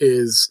 which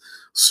is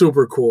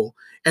super cool.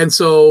 And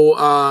so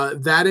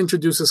that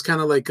introduces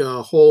kind of like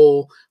a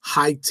whole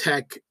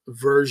high-tech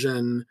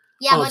version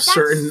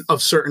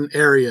of certain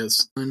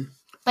areas.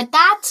 But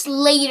that's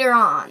later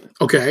on.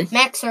 Okay.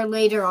 Mechs are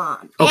later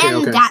on.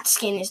 Okay. That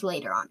skin is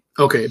later on.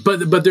 Okay,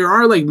 but there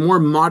are like more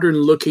modern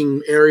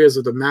looking areas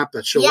of the map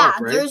that show up,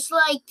 right? Yeah, there's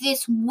like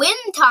this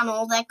wind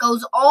tunnel that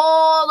goes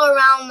all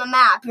around the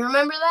map. You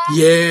remember that?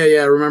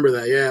 Yeah, I remember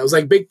that. Yeah, it was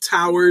like big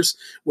towers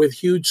with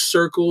huge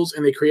circles,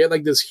 and they create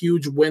like this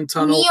huge wind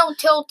tunnel.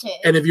 Neo-tilted.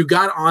 And if you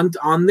got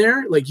on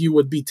there, like you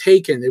would be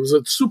taken. It was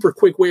a super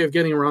quick way of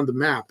getting around the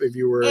map if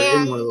you were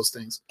in one of those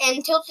things.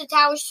 And Tilted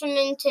Towers turned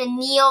into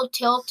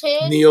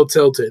Neo-tilted.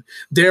 Neo-tilted.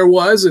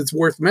 It's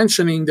worth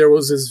mentioning, there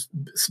was this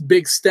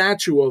big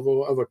statue of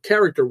a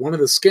character, one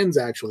of the skins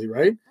actually,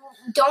 right?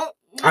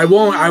 I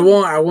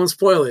won't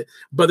spoil it.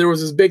 But there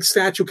was this big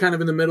statue kind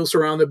of in the middle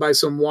surrounded by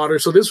some water.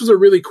 So this was a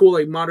really cool,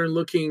 like modern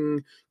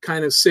looking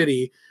kind of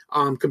city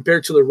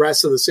compared to the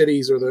rest of the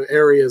cities or the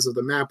areas of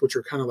the map, which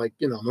are kind of like,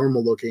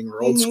 normal looking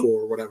or old school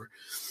or whatever.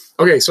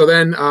 Okay, so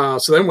then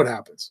what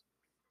happens?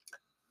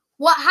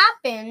 What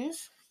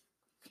happens,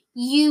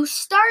 you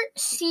start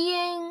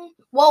seeing,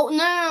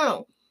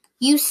 no.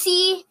 You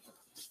see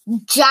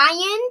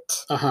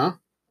giant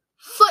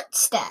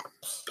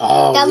footsteps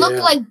that look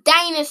like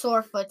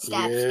dinosaur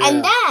footsteps. Yeah.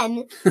 And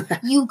then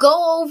you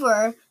go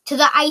over to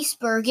the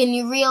iceberg and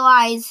you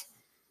realize,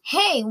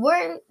 hey,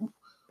 where'd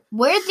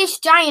this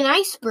giant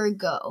iceberg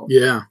go?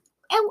 Yeah.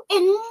 And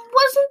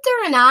wasn't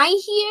there an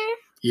eye here?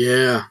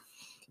 Yeah.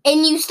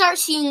 And you start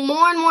seeing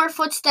more and more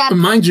footsteps.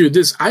 Mind you,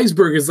 this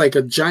iceberg is like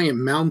a giant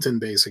mountain,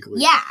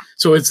 basically. Yeah.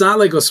 So it's not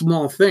like a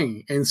small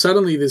thing. And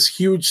suddenly this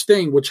huge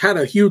thing, which had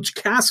a huge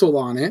castle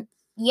on it,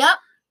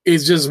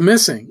 is just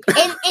missing.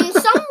 And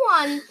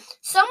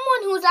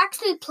someone who's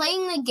actually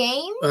playing the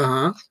game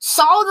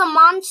saw the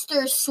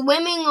monster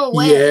swimming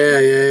away.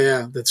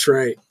 Yeah. That's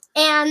right.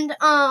 And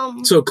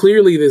so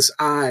clearly this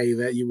eye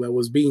that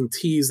was being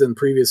teased in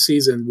previous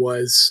season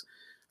was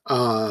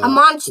a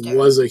monster.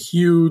 Was a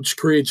huge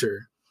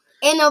creature.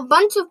 And a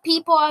bunch of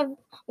people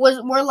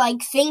were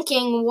like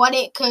thinking what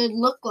it could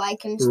look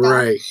like and stuff.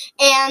 Right.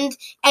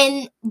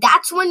 And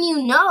that's when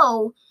you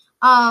know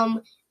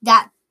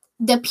that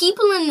the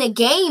people in the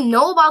game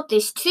know about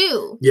this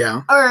too.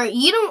 Yeah. Or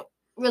you don't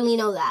really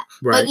know that.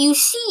 Right. But you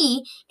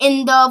see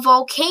in the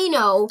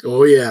volcano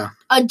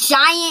a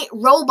giant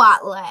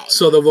robot leg.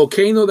 So the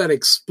volcano that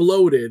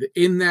exploded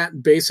in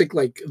that basic,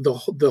 like the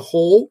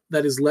hole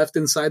that is left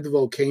inside the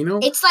volcano.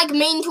 It's like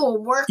made into a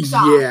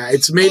workshop. Yeah,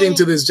 it's made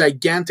into this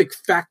gigantic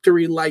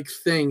factory-like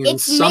thing, and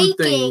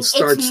something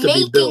starts to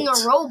be built.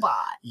 It's making a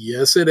robot.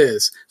 Yes, it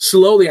is.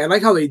 Slowly. I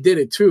like how they did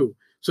it too.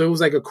 So it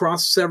was like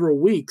across several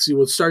weeks, you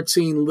would start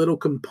seeing little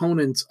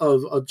components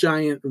of a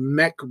giant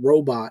mech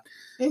robot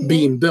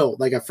being built.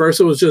 Like at first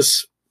it was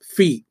just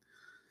feet.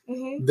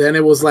 Then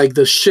it was like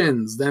the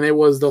shins. Then it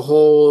was the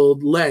whole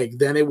leg.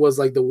 Then it was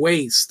like the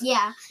waist.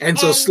 Yeah. And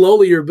so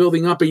slowly you're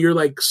building up and you're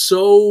like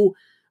so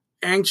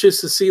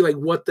anxious to see like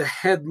what the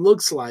head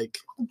looks like.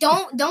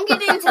 Don't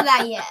get into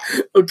that yet.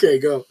 Okay,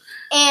 go.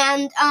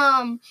 And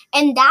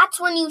that's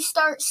when you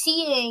start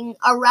seeing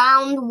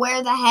around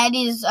where the head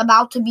is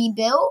about to be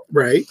built.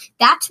 Right.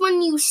 That's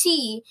when you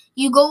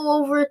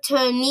go over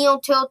to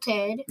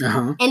Neo-tilted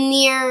and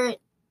near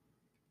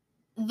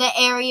the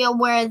area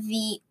where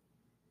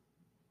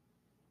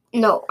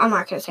no, I'm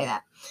not going to say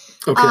that.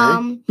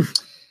 Okay.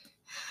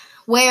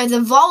 Where the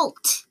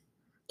vault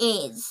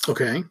is.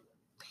 Okay.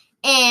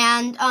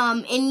 And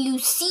you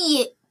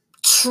see it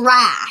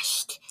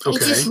trashed. Okay.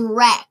 It's just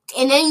wrecked.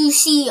 And then you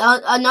see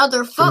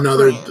another footprint.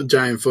 Another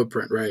giant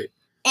footprint, right.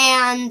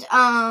 And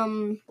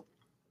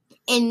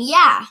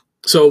yeah.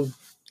 So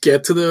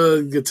get to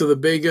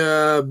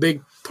the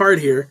big part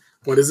here.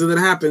 What is it that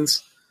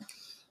happens?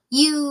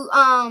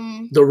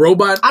 The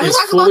robot is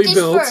fully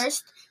built.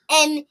 First,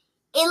 and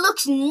it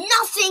looks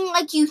nothing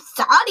like you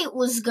thought it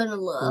was gonna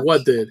look.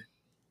 What did?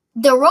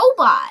 The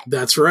robot.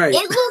 That's right.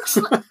 It looks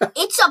like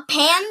it's a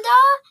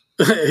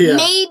panda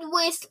made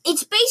with.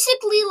 It's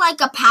basically like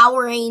a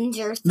Power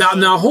Ranger thing.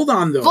 Now hold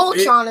on though.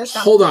 Voltron or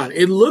something. Hold on.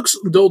 It looks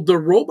though the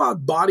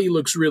robot body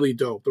looks really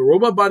dope. The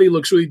robot body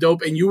looks really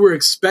dope, and you were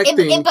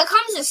expecting it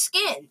becomes a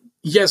skin.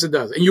 Yes, it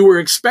does. And you were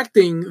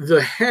expecting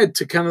the head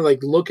to kind of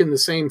like look in the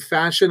same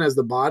fashion as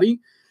the body.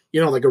 You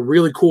know, like a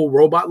really cool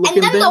robot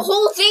looking thing. And then the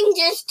whole thing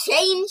just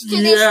changed to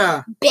this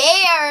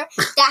bear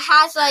that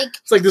has like...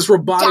 It's like this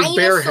robotic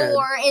bear head.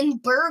 Dinosaur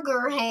and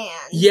burger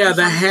hands. Yeah,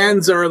 the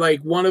hands are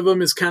like, one of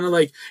them is kind of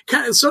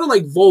sort of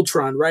like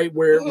Voltron, right?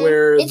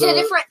 Where it's a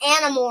different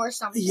animal or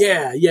something.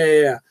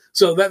 Yeah.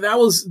 So that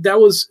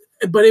was,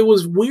 but it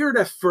was weird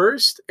at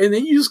first. And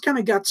then you just kind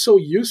of got so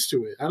used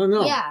to it. I don't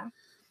know. Yeah.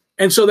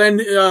 And so then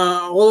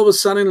all of a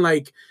sudden,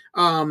 like,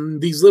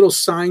 these little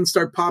signs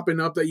start popping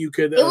up that you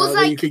could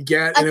that you could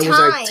get, and it was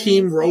like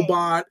Team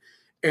Robot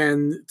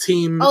and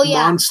Team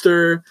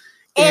Monster.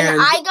 And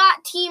I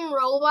got Team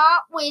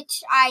Robot,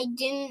 which I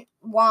didn't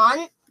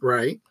want.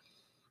 Right.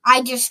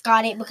 I just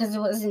got it because it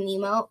was an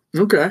emote.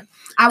 Okay.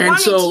 I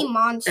wanted Team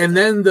Monster. And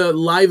then the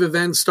live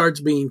event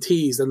starts being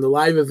teased, and the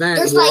live event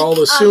There's we're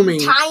all assuming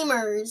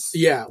timers.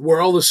 Yeah,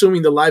 we're all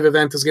assuming the live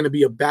event is going to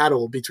be a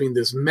battle between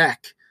this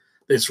mech,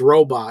 this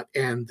robot,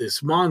 and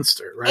this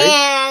monster, right?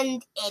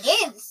 And it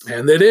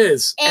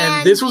is.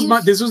 And this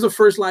was the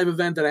first live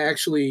event that I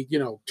actually,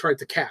 tried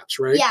to catch,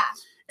 right? Yeah.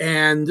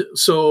 And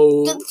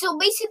so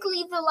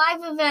basically the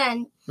live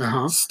event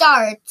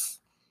starts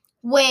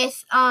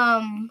with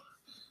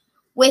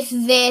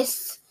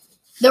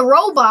the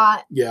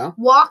robot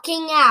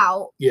walking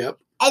out. Yep.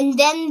 And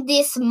then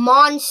this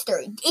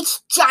monster.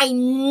 It's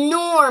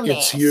ginormous.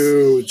 It's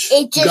huge.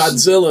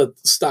 Godzilla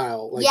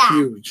style,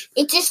 huge.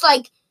 It just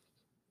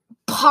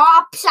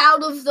pops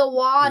out of the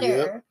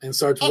water and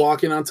starts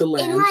walking onto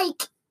land. And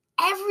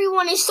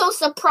everyone is so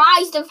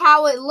surprised of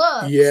how it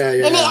looks. Yeah.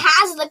 And it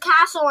has the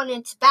castle on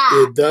its back.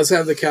 It does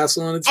have the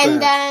castle on its back.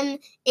 And then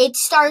it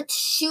starts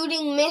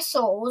shooting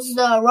missiles,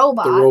 the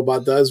robot. The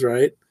robot does,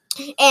 right?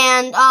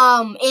 And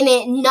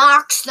it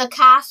knocks the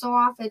castle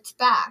off its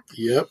back.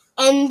 Yep.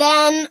 And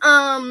then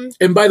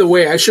and by the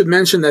way, I should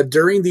mention that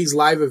during these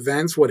live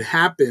events, what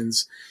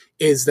happens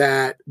is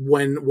that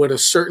when a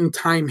certain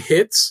time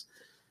hits,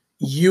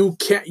 you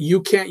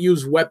can't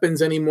use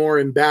weapons anymore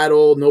in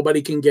battle.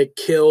 Nobody can get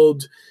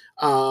killed.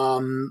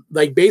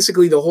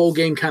 Basically the whole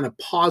game kind of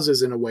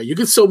pauses in a way. You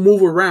can still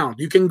move around.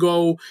 You can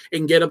go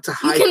and get up to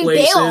high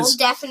places. You can build,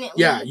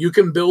 definitely. Yeah, you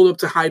can build up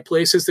to high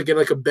places to get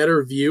a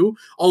better view.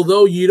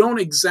 Although you don't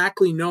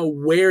exactly know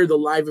where the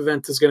live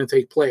event is going to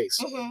take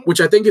place,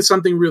 which I think is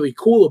something really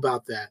cool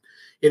about that.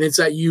 And it's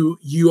that you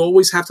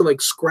always have to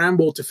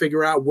scramble to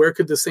figure out where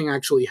could this thing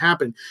actually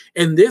happen.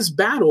 And this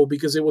battle,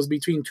 because it was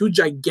between two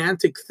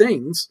gigantic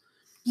things,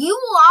 you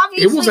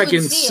obviously it was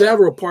in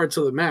several parts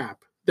of the map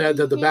that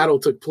the battle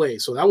took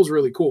place. So that was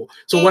really cool.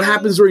 So what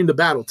happens during the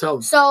battle? Tell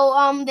them.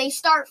 So they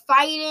start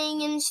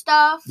fighting and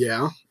stuff.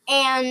 Yeah.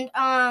 And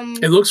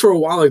it looks for a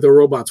while like the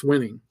robot's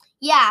winning.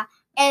 Yeah.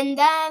 And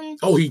then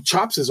he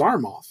chops his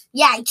arm off.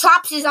 Yeah, he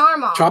chops his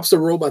arm off. Chops the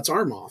robot's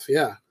arm off,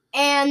 yeah.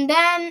 And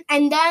then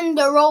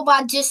the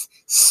robot just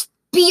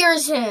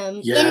spears him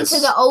into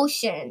the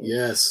ocean.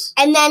 Yes.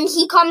 And then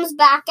he comes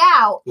back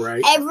out.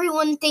 Right.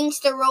 Everyone thinks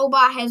the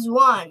robot has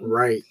won.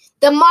 Right.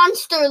 The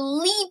monster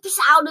leaps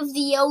out of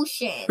the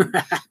ocean.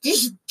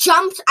 Just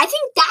jumps. I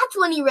think that's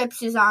when he rips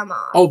his arm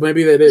off. Oh,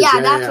 maybe that is. Yeah,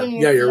 that's when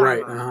he rips his you're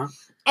arm right. off.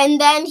 And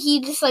then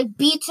he just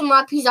beats him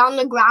up. He's on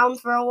the ground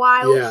for a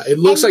while. Yeah, it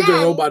looks like the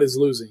robot is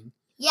losing.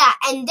 Yeah,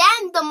 and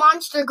then the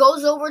monster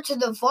goes over to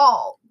the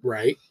vault.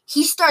 Right.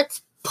 He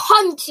starts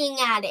punching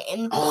at it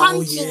and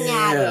punching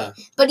at it,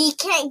 but he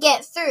can't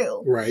get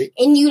through. Right.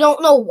 And you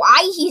don't know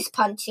why he's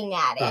punching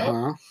at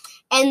it.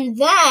 And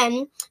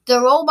then the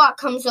robot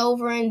comes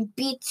over and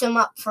beats him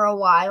up for a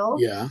while.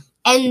 Yeah.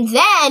 And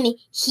then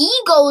he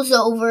goes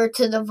over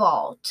to the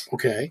vault.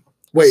 Okay.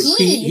 Wait,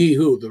 he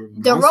who?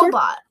 The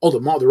robot. Oh,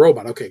 the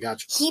robot. Okay,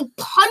 gotcha. He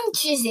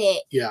punches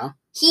it. Yeah.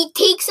 He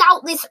takes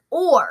out this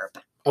orb.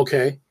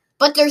 Okay.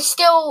 But there's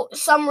still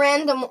some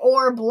random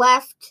orb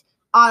left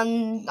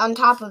on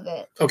top of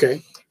it.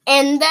 Okay.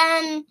 And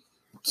then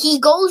he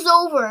goes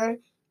over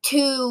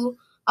to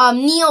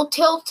Neil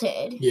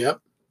Tilted.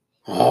 Yep.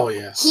 Oh,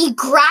 yeah. He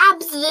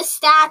grabs the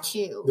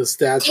statue.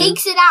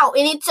 Takes it out,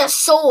 and it's a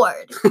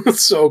sword.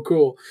 It's so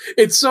cool.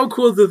 It's so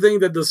cool to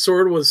think that the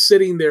sword was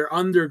sitting there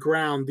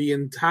underground the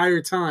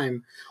entire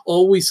time.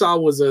 All we saw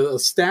was a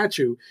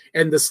statue,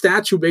 and the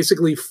statue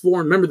basically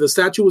formed. Remember, the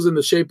statue was in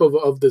the shape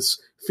of this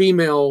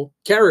female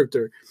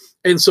character.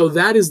 And so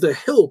that is the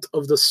hilt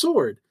of the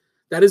sword.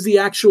 That is the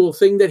actual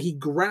thing that he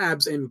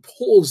grabs and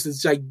pulls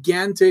this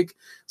gigantic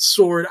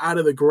sword out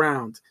of the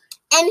ground.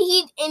 And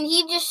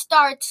he just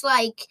starts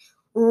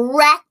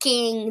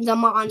wrecking the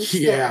monster.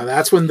 Yeah,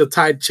 that's when the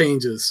tide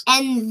changes.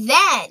 And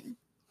then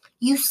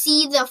you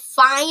see the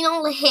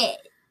final hit.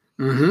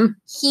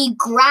 He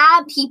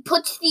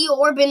puts the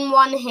orb in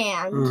one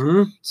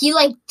hand. He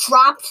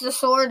drops the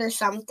sword or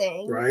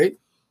something. Right.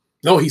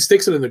 No, he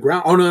sticks it in the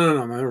ground. Oh,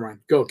 no, never mind.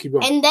 Go, keep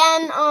going. And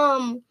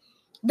then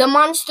the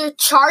monster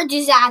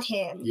charges at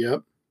him.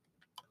 Yep.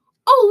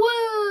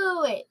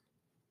 Oh, wait.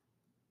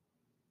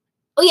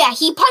 Oh, yeah,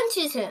 he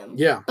punches him.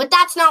 Yeah. But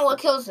that's not what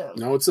kills him.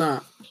 No, it's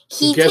not.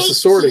 He gets the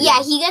sword again.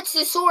 Yeah, he gets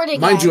the sword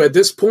again. Mind you, at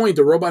this point,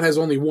 the robot has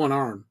only one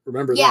arm.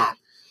 Remember that?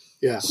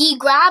 Yeah. He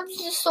grabs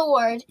the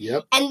sword.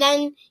 Yep. And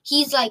then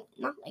he's not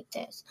like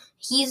this.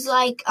 He's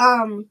he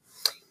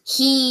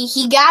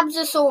grabs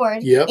the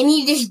sword. Yep. And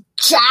he just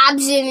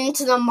jabs it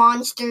into the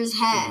monster's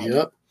head.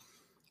 Yep.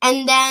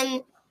 And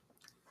then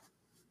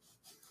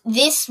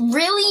this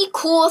really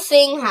cool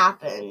thing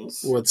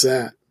happens. What's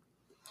that?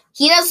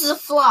 He does the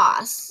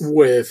floss.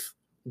 With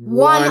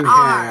one hand.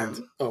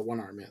 Arm. Oh, one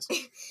arm, yes.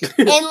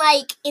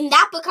 And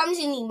that becomes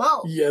an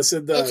emote. Yes,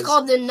 it does. It's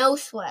called the no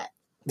sweat.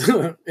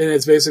 And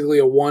it's basically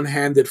a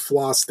one-handed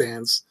floss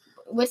dance.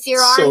 With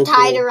your arm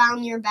tied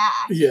around your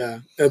back. Yeah,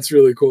 that's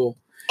really cool.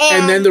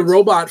 And then the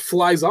robot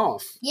flies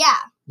off. Yeah.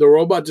 The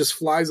robot just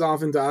flies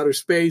off into outer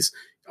space.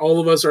 All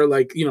of us are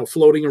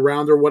floating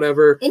around or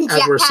whatever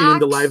as we're seeing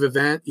the live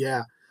event.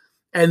 Yeah.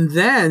 And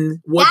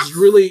then what's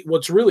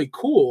really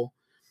cool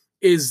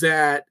is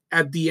that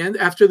at the end,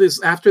 after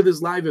this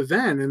live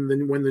event, and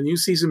then when the new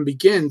season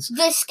begins,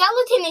 the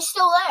skeleton is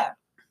still there.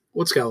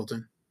 What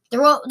skeleton? The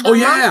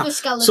monster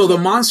skeleton. So the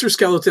monster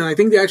skeleton, I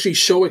think they actually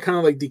show it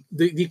kind of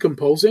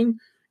decomposing,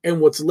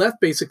 and what's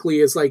left basically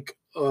is a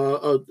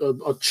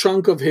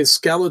chunk of his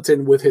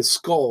skeleton with his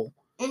skull.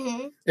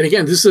 Mm-hmm. And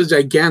again, this is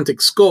a gigantic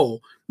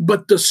skull,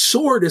 but the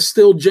sword is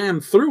still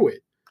jammed through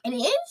it. It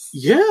is?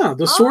 Yeah,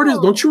 the sword is.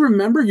 Don't you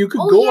remember? You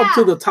could go up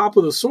to the top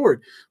of the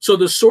sword, so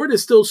the sword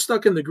is still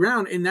stuck in the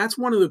ground, and that's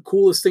one of the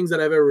coolest things that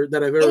I've ever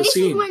seen. This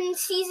is when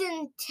season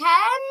 10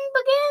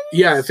 begins.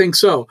 Yeah, I think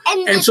so.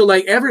 And so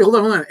hold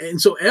on, and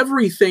so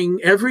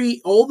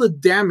all the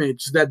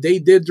damage that they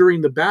did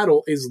during the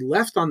battle is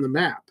left on the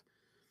map.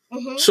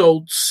 Mm-hmm.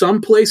 So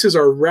some places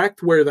are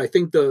wrecked where I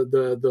think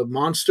the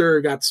monster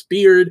got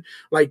speared.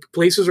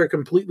 Places are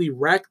completely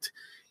wrecked.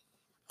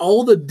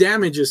 All the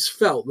damage is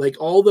felt.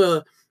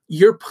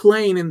 You're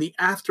playing in the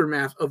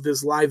aftermath of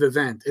this live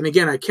event. And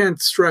again, I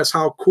can't stress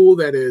how cool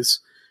that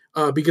is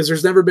because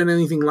there's never been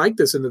anything like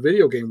this in the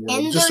video game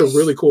world. Just a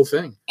really cool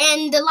thing.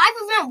 And the live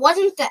event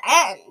wasn't the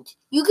end.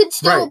 You could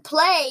still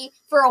play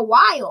for a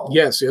while.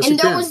 Yes, and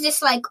there was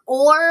this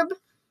orb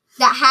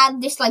that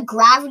had this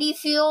gravity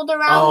field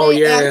around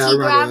it,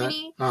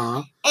 anti-gravity.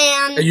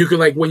 And you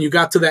could when you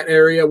got to that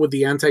area with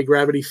the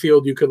anti-gravity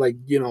field, you could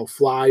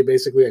fly,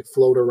 basically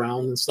float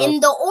around and stuff. And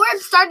the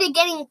orb started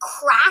getting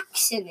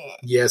cracks in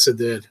it. Yes, it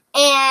did.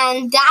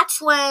 And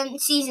that's when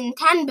season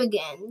 10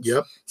 begins.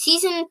 Yep.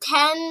 Season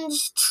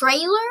 10's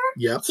trailer.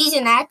 Yep.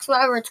 Season X,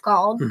 whatever it's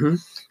called.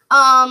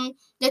 Mm-hmm.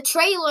 The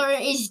trailer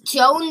is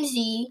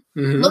Jonesy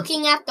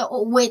looking at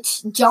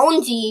which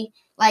Jonesy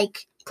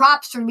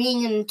props for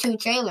being in 2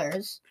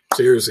 trailers.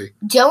 Seriously.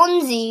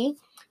 Jonesy,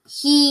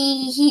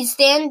 he's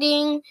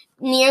standing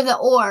near the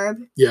orb.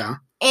 Yeah.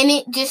 And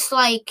it just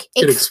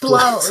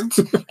explodes.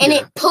 And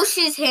it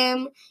pushes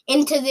him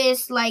into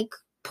this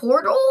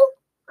portal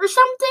or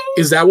something.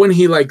 Is that when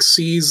he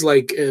sees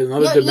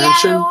another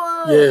dimension?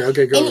 Yeah,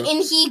 okay, go on.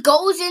 And he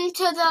goes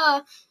into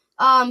the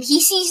he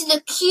sees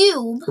the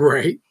cube.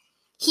 Right.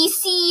 He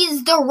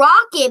sees the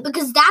rocket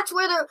because that's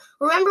where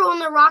remember when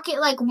the rocket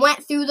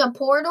went through the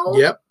portal?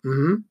 Yep.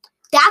 Mm-hmm.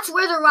 That's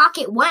where the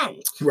rocket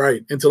went.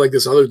 Right, into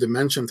this other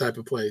dimension type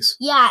of place.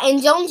 Yeah,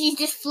 and Jonesy's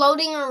just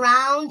floating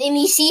around and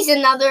he sees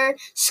another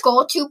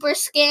Skull Trooper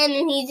skin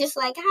and he's just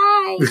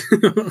hi.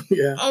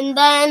 Yeah. And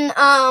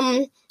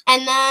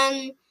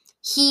then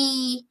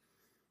he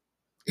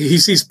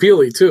sees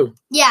Peely too.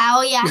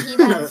 Yeah, he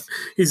does.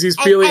 He sees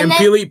Peely, and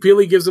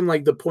Peely gives him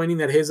the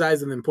pointing at his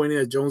eyes and then pointing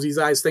at Jonesy's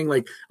eyes thing,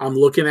 I'm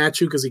looking at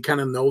you, because he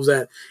kind of knows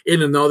that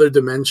in another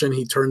dimension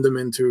he turned them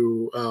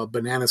into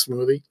banana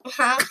smoothie.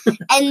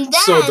 And then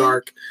so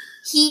dark.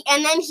 He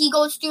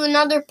goes through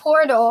another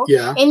portal.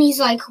 Yeah. And he's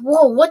like,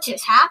 "Whoa, what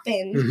just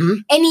happened?" Mm-hmm.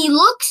 And he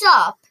looks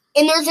up,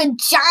 and there's a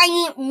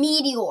giant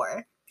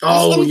meteor.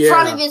 In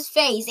front of his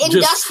face. And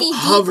just Dusty D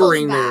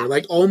hovering there.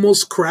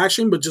 Almost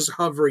crashing, but just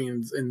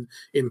hovering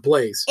in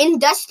place.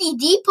 And Dusty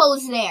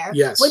Depot's there.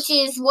 Yes. Which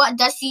is what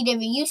Dusty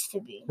Divvy used to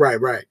be.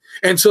 Right.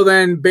 And so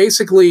then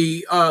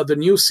basically the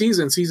new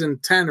season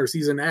 10 or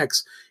season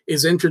X,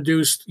 is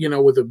introduced,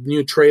 with a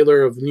new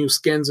trailer of new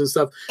skins and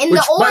stuff. And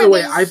which, by the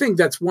way, I think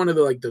that's one of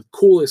the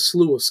coolest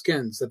slew of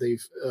skins that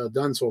they've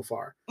done so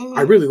far. Mm-hmm.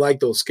 I really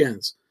like those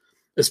skins.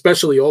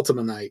 Especially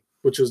Ultima Knight,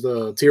 which is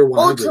the tier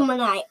 100. Ultima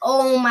Knight.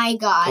 Oh my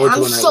god.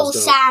 I'm so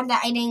sad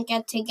that I didn't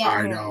get to get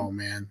him. I know,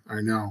 man.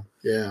 I know.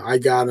 Yeah, I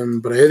got him,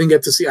 but I didn't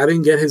get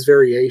his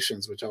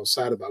variations, which I was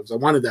sad about, because I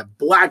wanted that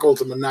black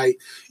Ultima Knight.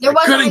 There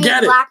wasn't any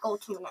black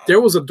Ultima Knight. There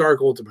was a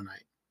dark Ultima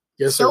Knight.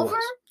 Yes, Silver?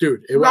 There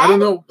was.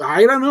 Dude,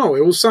 I don't know.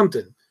 It was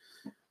something.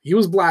 He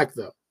was black,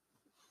 though.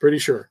 Pretty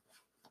sure.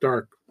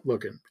 Dark.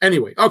 looking.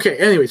 Anyway, okay.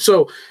 Anyway,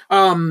 so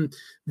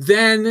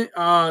then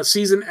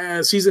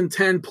season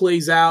 10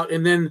 plays out,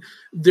 and then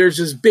there's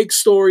this big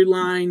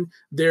storyline.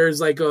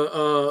 There's like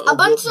a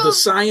bunch of the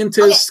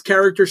scientist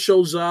character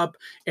shows up,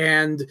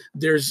 and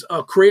there's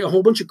a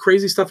whole bunch of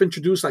crazy stuff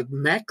introduced, like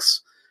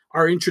mechs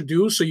are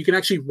introduced, so you can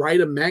actually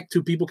ride a mech.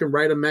 Two people can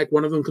ride a mech.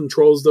 One of them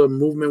controls the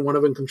movement. One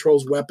of them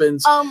controls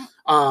weapons. A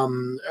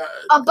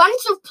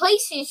bunch of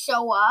places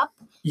show up.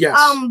 Yes.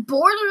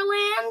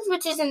 Borderlands,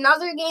 which is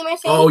another game, I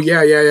think. Oh,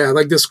 yeah.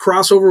 Like this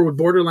crossover with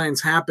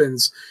Borderlands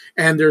happens,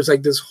 and there's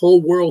like this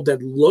whole world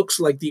that looks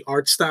like the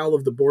art style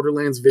of the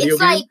Borderlands video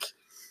game.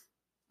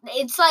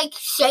 It's like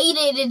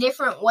shaded a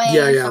different way.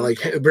 Yeah, like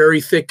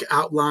very thick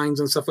outlines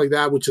and stuff like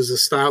that, which is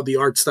the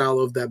art style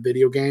of that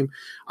video game.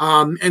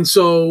 And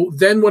so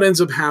then what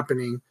ends up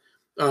happening,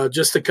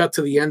 just to cut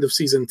to the end of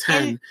season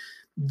 10,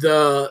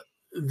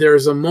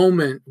 there's a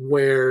moment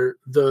where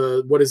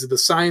the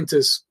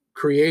scientist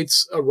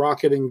creates a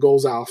rocket and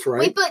goes off, right?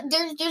 Wait, but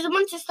there's a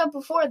bunch of stuff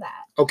before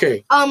that.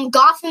 Okay.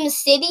 Gotham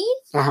City.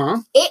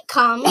 It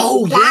comes.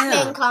 Oh,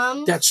 Batman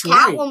comes. That's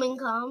right. Catwoman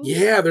comes.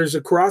 Yeah, there's a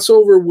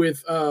crossover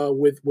with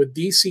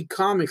DC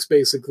Comics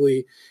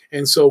basically,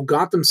 and so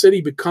Gotham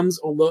City becomes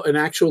an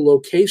actual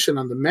location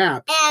on the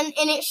map. And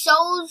it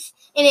shows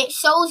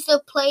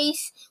the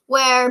place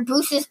where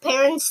Bruce's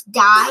parents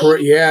died.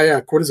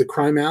 Yeah. What is it?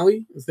 Crime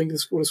Alley? I think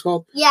that's what it's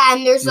called. Yeah,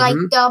 and there's like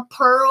the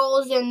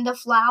pearls and the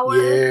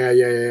flowers.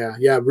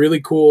 Yeah.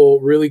 Really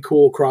cool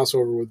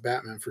crossover with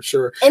Batman for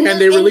sure. And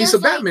they release a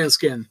Batman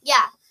skin.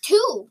 Yeah,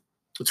 two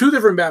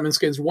different Batman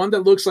skins. One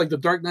that looks like the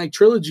Dark Knight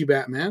trilogy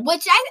Batman,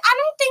 which I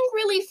don't think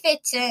really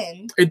fits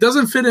in. It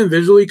doesn't fit in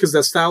visually because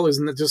that style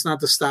is just not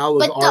the style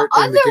of art.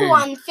 But the other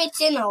one fits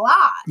in a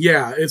lot.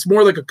 Yeah, it's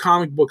more like a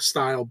comic book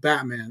style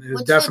Batman, and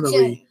it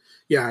definitely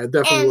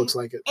looks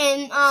like it.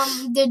 And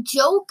the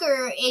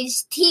Joker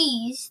is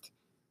teased.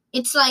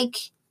 It's like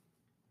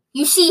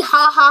you see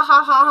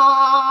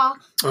ha,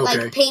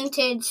 like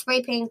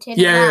spray painted.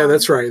 Yeah,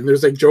 that's right. And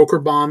there's like Joker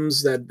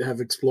bombs that have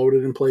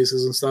exploded in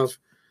places and stuff.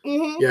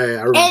 Mm-hmm. Yeah,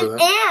 I remember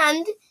that.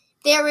 And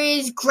there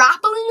is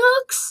grappling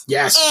hooks.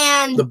 Yes,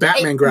 and the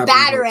Batman grappling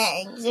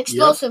batarangs,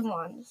 explosive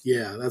ones.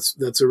 Yeah,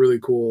 that's a really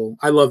cool.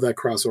 I love that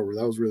crossover.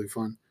 That was really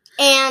fun.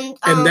 And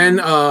then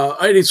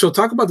so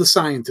talk about the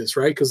scientist,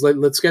 right? Because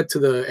let's get to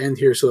the end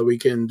here so that we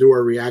can do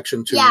our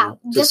reaction to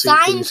the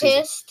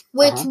scientist,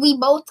 which we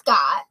both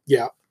got.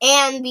 Yeah,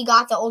 and we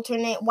got the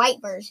alternate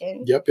white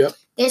version. Yep.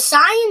 The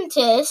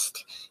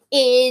scientist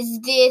is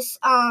this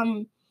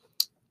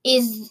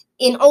is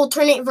an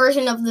alternate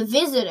version of the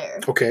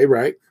Visitor. Okay,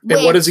 right.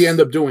 And what does he end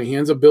up doing? He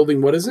ends up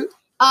building, what is it?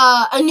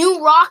 A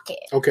new rocket.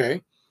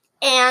 Okay.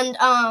 And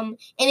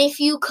if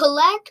you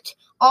collect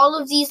all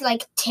of these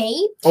like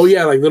tapes. Oh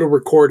yeah, like little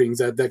recordings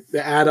that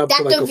add up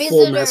to like a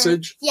full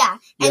message. Yeah.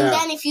 And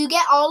then if you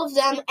get all of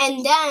them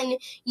and then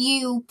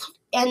you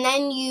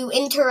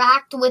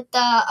interact with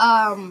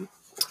the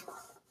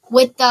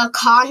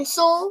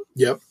console.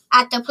 Yep.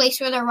 At the place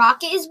where the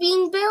rocket is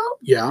being built.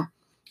 Yeah.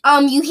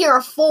 You hear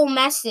a full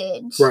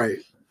message. Right.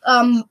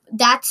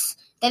 That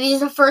is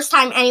the first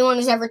time anyone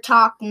has ever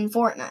talked in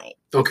Fortnite.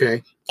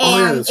 Okay.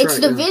 And it's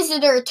the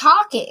Visitor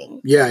talking.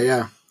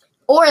 Yeah.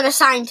 Or the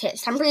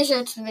scientist. I'm pretty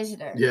sure it's the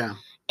Visitor. Yeah.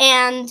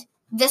 And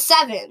the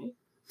 7.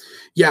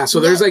 Yeah, so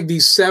there's like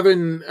these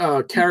 7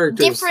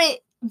 characters. Different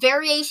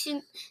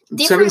variation.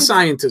 7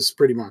 scientists,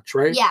 pretty much,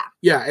 right? Yeah.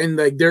 Yeah, and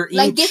like they're each...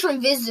 like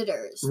different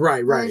visitors.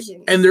 Right.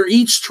 And they're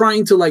each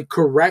trying to like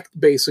correct,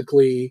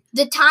 basically...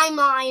 the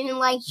timeline and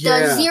like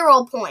the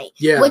 0 point.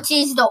 Yeah. Which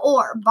is the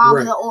orb. Bob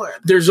of the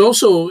orb. There's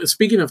also,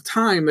 speaking of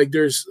time, like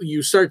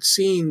you start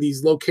seeing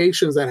these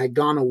locations that had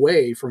gone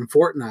away from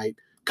Fortnite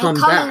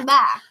coming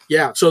back.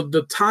 Yeah, so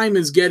the time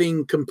is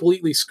getting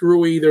completely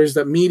screwy. There's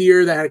that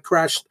meteor that had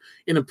crashed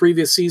in a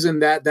previous season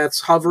that's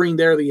hovering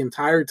there the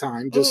entire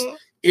time, just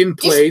in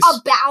place,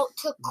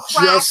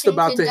 just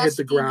about to hit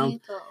the ground.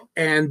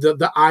 And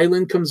the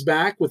island comes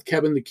back with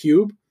Kevin the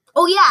Cube.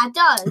 Oh yeah, it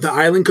does. The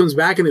island comes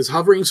back and is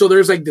hovering. So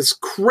there's like this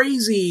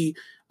crazy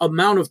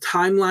amount of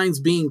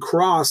timelines being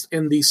crossed,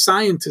 and these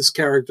scientist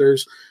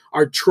characters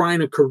are trying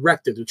to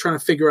correct it. They're trying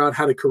to figure out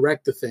how to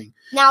correct the thing.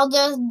 Now,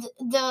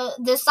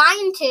 the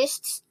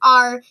scientists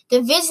are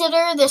the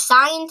Visitor, the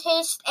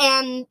scientist,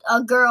 and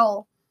a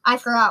girl. I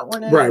forgot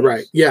what it is.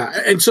 Right. Yeah.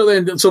 And so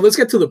let's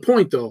get to the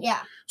point, though. Yeah.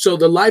 So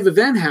the live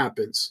event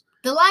happens.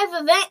 The live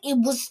event,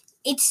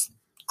 it's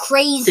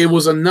crazy. It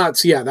was a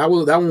nuts. Yeah, that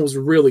one was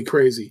really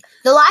crazy.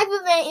 The live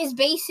event is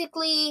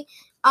basically,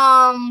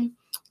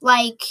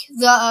 like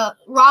the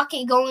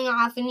rocket going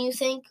off, and you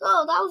think,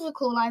 "Oh, that was a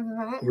cool live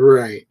event."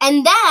 Right.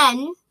 And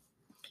then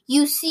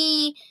you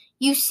see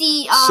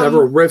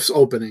several rifts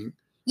opening.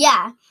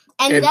 Yeah.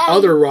 And then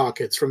other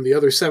rockets from the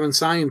other 7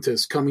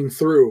 scientists coming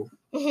through.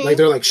 Mm-hmm. Like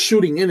they're like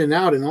shooting in and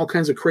out in all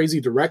kinds of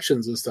crazy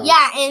directions and stuff.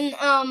 Yeah,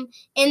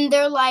 and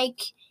they're like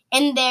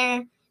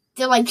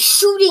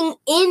shooting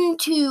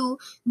into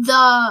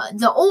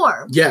the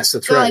orb. Yes,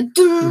 that's they're right.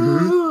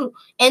 Like,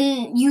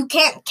 and you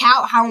can't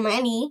count how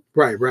many.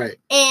 Right.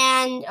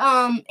 And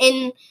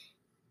in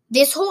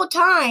this whole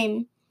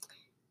time,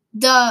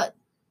 the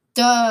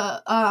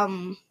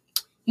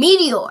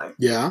meteor.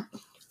 Yeah.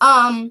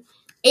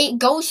 It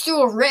goes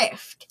through a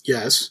rift.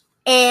 Yes.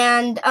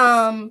 And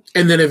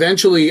then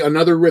eventually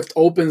another rift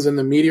opens and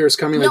the meteor is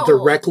coming like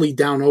directly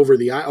down over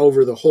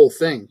the whole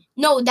thing.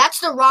 No, that's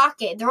the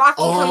rocket. The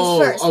rocket comes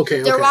first.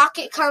 Okay. The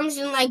rocket comes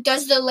and like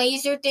does the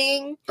laser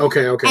thing.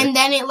 Okay. And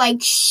then it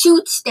like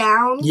shoots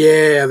down.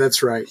 Yeah,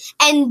 that's right.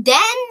 And then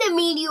the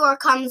meteor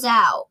comes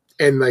out.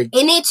 And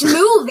it's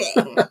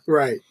moving.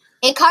 Right.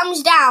 It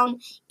comes down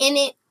and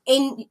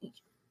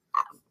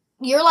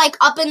you're like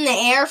up in the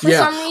air for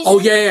some reason. Oh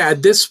yeah.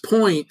 At this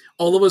point,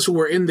 all of us who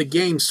were in the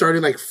game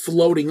started like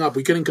floating up.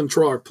 We couldn't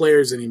control our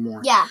players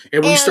anymore. Yeah.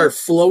 And we start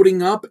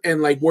floating up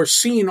and like we're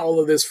seeing all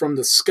of this from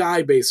the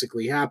sky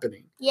basically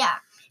happening. Yeah.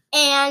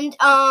 And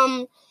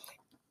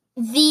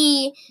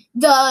the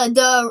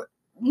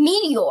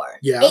meteor,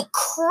 it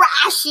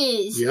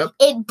crashes. Yep.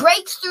 It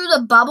breaks through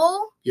the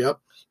bubble. Yep.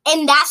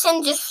 And that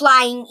sends it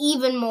flying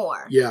even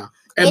more. Yeah.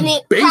 And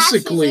it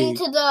basically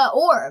crashes into the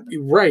orb.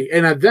 Right.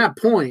 And at that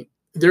point,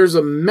 there's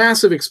a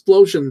massive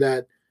explosion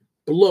that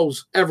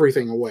blows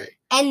everything away.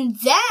 And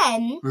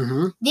then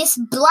this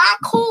black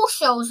hole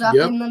shows up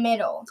in the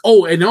middle.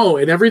 Oh, and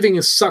everything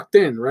is sucked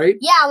in, right?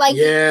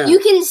 Yeah, you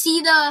can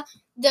see the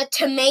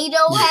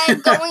tomato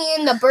head going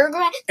in the burger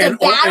head, the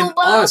battle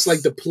bus. Us,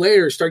 like the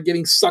players, start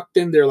getting sucked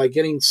in there, like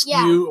getting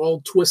skewed,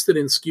 all twisted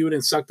and skewed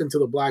and sucked into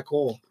the black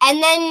hole.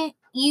 And then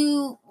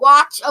you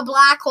watch a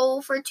black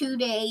hole for 2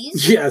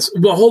 days. Yes.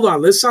 Well, hold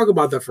on. Let's talk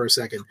about that for a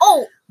second.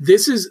 Oh.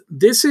 This is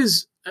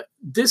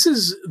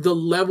the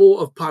level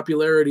of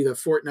popularity that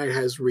Fortnite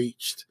has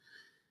reached,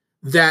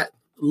 that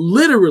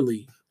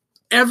literally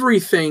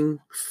everything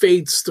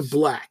fades to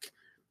black.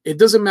 It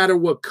doesn't matter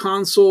what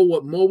console,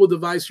 what mobile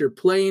device you're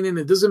playing in.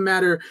 It doesn't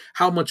matter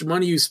how much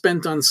money you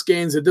spent on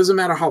skins. It doesn't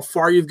matter how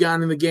far you've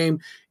gotten in the game.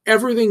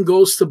 Everything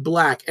goes to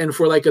black. And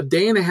for like a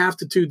day and a half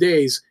to 2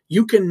 days,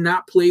 you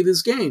cannot play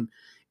this game.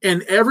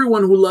 And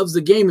everyone who loves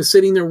the game is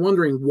sitting there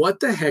wondering,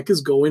 what the heck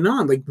is going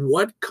on? Like,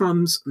 what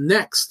comes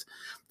next?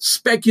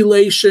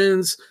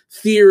 Speculations,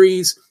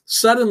 theories.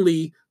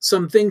 Suddenly,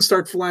 some things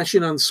start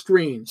flashing on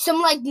screen. Some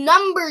like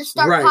numbers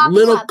start popping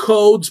little up.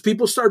 codes.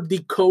 People start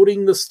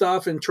decoding the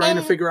stuff and trying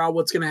to figure out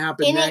what's going to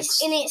happen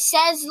next. And it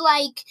says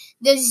like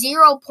the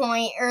 0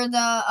 point or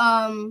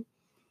the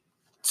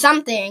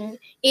something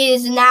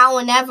is now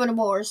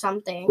inevitable or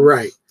something.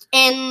 Right.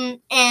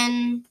 And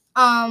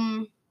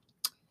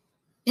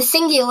the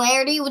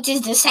singularity, which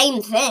is the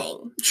same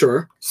thing.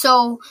 Sure.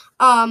 So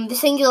the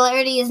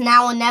singularity is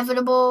now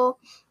inevitable.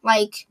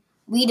 Like,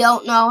 we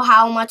don't know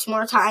how much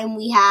more time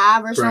we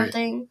have or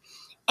something.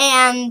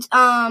 And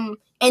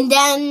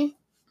then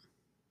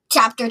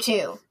chapter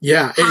 2.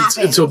 Yeah.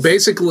 And so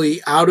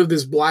basically out of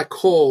this black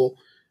hole,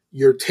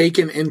 you're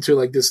taken into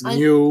like this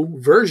new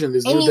version,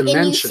 this new dimension.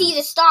 And you see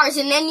the stars,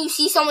 and then you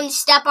see someone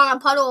step on a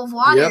puddle of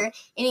water,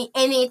 and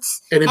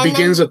it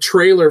begins a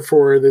trailer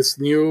for this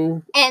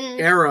new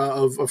era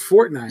of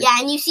Fortnite. Yeah,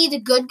 and you see the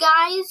good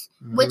guys,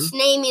 which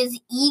name is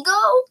Ego,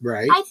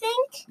 right? I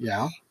think.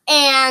 Yeah.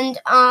 And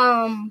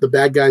the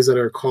bad guys that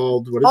are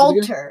called what is Alter.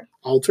 it again?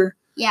 Alter.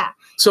 Yeah.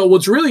 So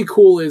what's really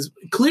cool is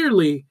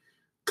clearly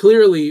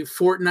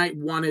Fortnite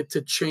wanted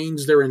to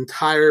change their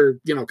entire,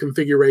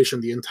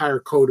 configuration, the entire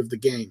code of the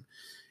game.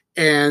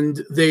 And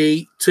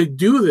to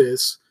do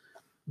this,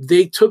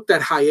 they took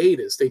that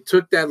hiatus. They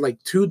took that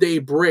like 2-day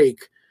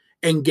break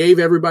and gave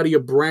everybody a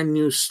brand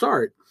new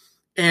start.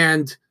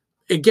 And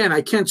again,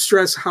 I can't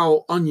stress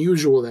how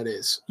unusual that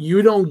is.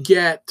 You don't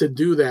get to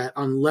do that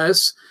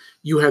unless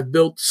you have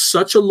built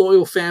such a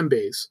loyal fan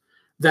base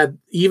that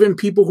even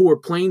people who are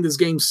playing this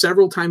game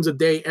several times a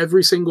day,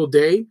 every single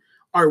day,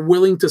 are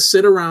willing to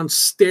sit around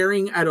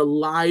staring at a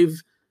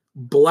live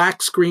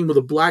black screen with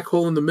a black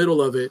hole in the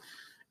middle of it.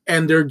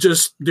 And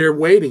they're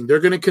waiting. They're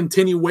going to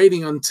continue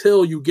waiting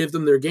until you give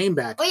them their game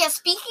back. Oh yeah,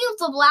 speaking of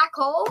the black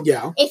hole,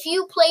 if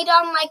you played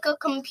on like a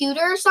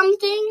computer or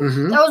something,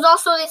 there was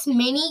also this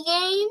mini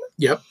game.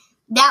 Yep.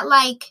 That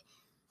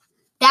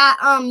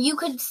you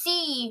could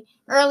see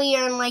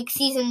earlier in like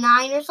season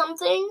 9 or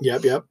something.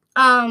 Yep.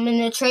 In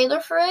the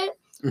trailer for it.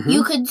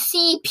 You could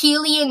see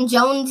Peely and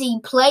Jonesy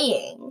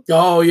playing.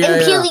 Oh, yeah.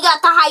 And Peely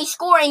got the high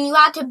score, and you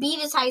had to beat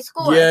his high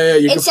score. Yeah,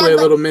 you could play a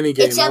little mini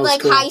game. It said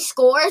like cool. High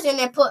scores, and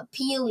it put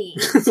Peely.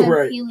 It said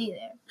Peely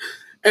there.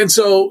 And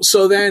so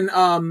then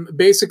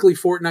basically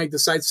Fortnite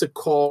decides to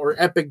call, or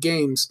Epic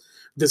Games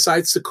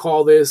decides to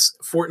call this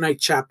Fortnite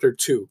Chapter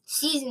 2.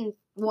 Season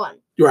 1.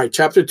 Right,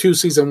 Chapter 2,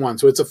 Season 1.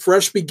 So it's a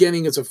fresh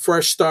beginning. It's a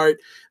fresh start.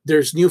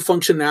 There's new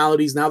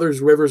functionalities. Now there's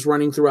rivers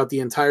running throughout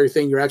the entire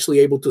thing. You're actually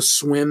able to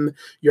swim.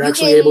 You're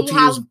actually able to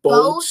use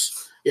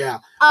boats. Yeah.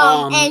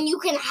 And you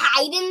can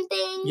hide in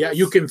things. Yeah,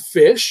 you can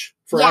fish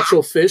for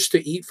actual fish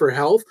to eat for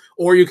health.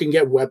 Or you can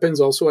get weapons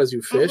also as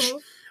you fish.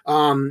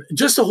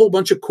 Just a whole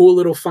bunch of cool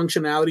little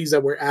functionalities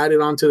that were added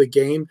onto the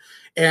game.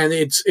 And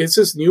it's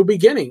this new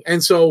beginning.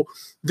 And so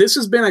this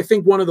has been, I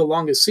think, one of the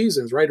longest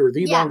seasons, right? Or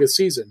the longest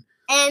season.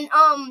 And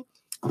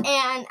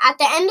at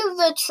the end of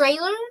the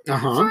trailer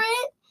for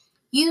it,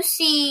 you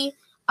see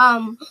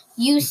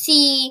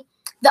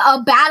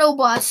a battle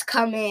bus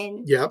come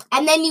in. Yep.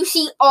 And then you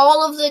see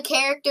all of the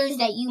characters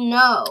that you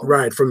know.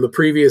 Right, from the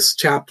previous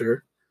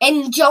chapter.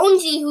 And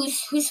Jonesy,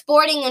 who's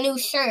sporting a new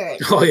shirt.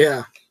 Oh,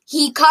 yeah.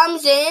 He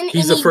comes in.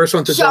 He's the first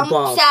one to jump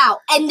off. Out,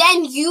 and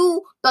then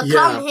you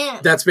become him.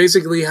 That's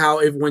basically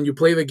how, when you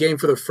play the game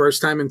for the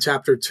first time in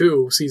Chapter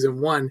 2,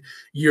 Season 1,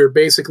 you're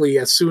basically,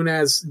 as soon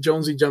as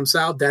Jonesy jumps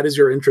out, that is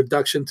your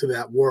introduction to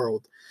that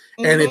world.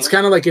 Mm-hmm. And it's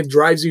kind of like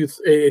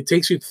it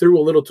takes you through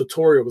a little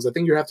tutorial, because I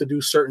think you have to do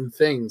certain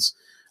things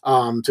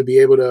to be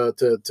able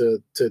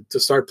to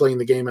start playing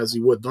the game as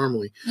you would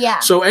normally. Yeah.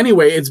 So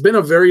anyway, it's been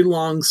a very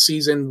long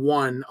Season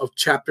 1 of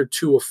Chapter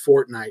 2 of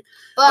Fortnite.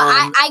 But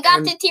I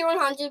got to Tier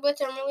 100, which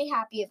I'm really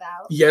happy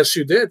about. Yes,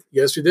 you did.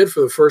 Yes, you did.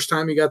 For the first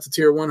time, you got to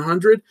Tier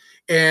 100,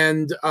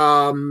 and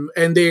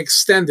they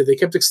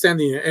kept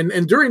extending it.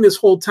 And during this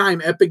whole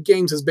time, Epic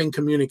Games has been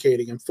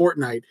communicating, and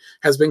Fortnite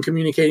has been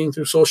communicating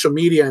through social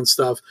media and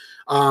stuff,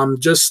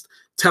 just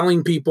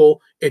telling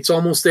people it's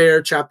almost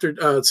there.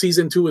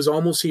 Season 2 is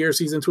almost here.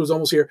 Season 2 is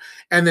almost here.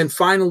 And then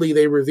finally,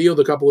 they revealed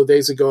a couple of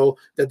days ago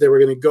that they were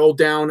going to go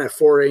down at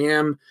 4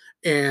 a.m.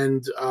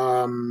 and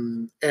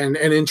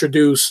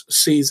introduce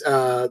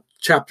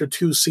Chapter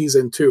 2,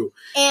 Season 2.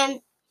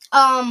 And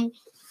I'm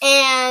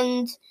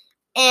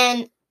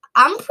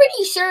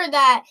pretty sure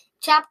that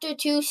Chapter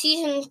 2,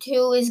 Season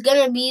 2 is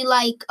going to be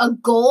like a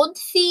gold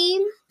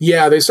theme.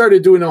 Yeah, they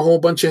started doing a whole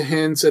bunch of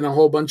hints and a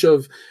whole bunch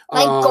of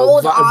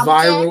gold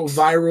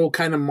viral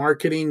kind of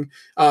marketing,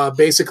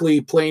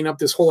 basically playing up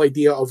this whole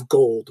idea of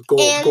gold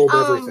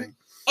everything.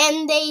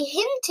 And they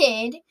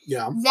hinted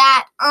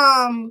that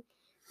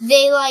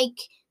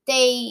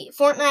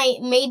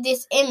Fortnite made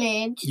this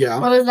image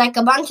where there's like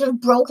a bunch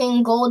of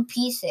broken gold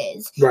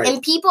pieces. Right.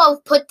 And people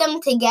have put them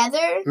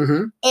together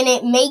and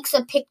it makes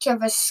a picture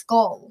of a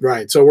skull.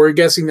 Right. So we're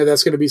guessing that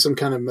that's going to be some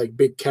kind of like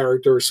big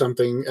character or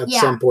something at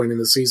some point in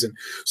the season.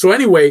 So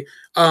anyway,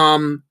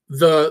 we've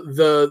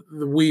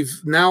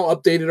now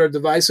updated our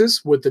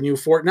devices with the new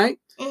Fortnite.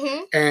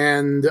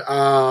 And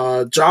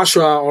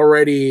Joshua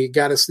already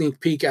got a sneak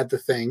peek at the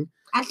thing.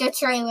 At the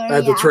trailer.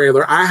 The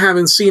trailer. I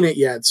haven't seen it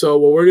yet. So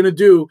what we're going to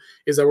do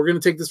is that we're going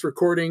to take this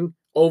recording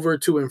over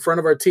to in front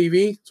of our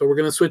TV. So we're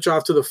going to switch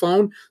off to the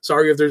phone.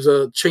 Sorry if there's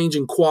a change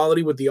in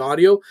quality with the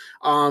audio.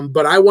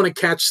 But I want to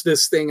catch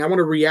this thing. I want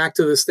to react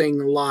to this thing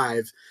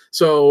live.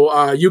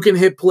 So you can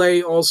hit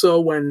play also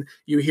when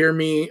you hear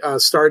me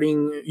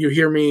starting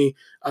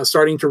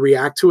to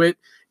react to it.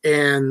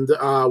 And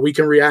we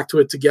can react to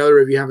it together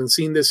if you haven't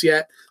seen this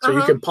yet. So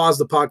you can pause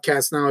the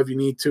podcast now if you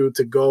need to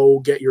go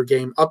get your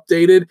game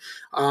updated.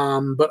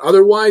 But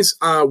otherwise,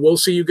 we'll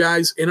see you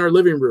guys in our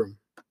living room.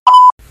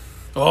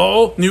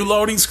 Oh, new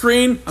loading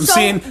screen. I'm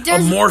seeing a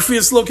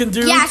Morpheus-looking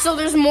dude. Yeah, so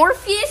there's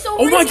Morpheus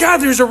over Oh my God,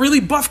 there's a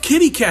really buff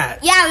kitty cat.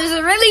 Yeah, there's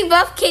a really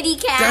buff kitty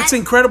cat. That's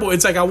incredible.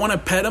 It's like I want to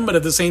pet him, but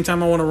at the same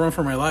time, I want to run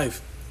for my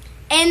life.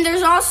 And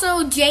there's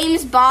also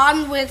James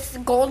Bond with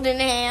golden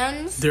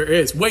hands. There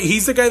is. Wait,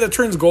 he's the guy that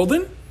turns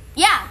golden?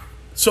 Yeah.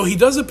 So he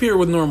does appear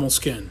with normal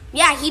skin.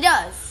 Yeah, he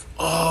does.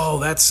 Oh,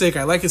 that's sick.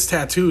 I like his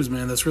tattoos,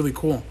 man. That's really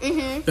cool.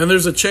 Then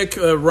there's a chick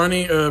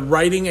riding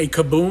a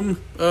Kaboom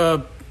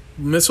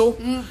missile.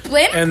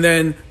 Blimp? And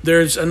then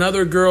there's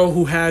another girl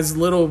who has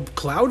little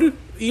cloud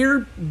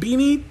ear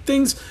beanie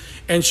things.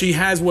 And she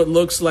has what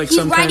looks like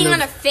some kind of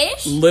on a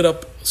fish? lit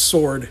up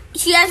sword.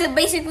 She has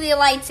basically a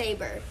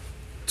lightsaber.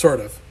 Sort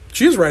of.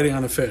 She is riding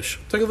on a fish.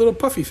 It's like a little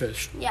puffy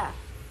fish. Yeah.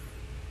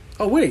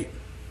 Oh, wait.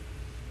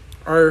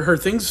 Are her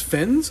things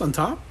fins on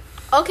top?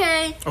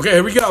 Okay. Okay,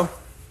 here we go.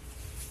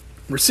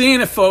 We're seeing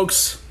it,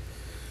 folks.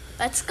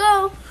 Let's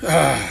go.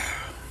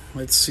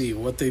 Let's see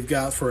what they've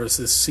got for us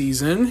this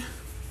season.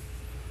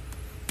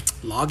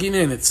 Logging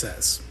in, it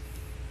says.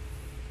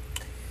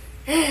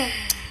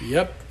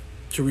 Yep.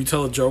 Should we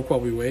tell a joke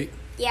while we wait?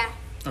 Yeah.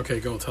 Okay,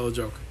 go. Tell a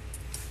joke.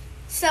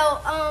 So,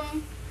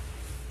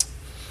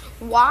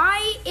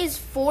 why is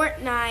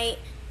Fortnite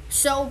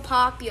so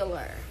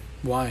popular?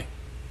 Why?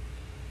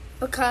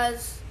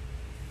 Because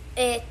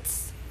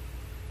it's...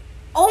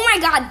 Oh my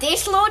God,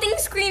 this loading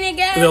screen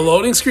again? The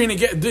loading screen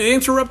again. They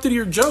interrupted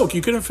your joke.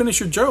 You couldn't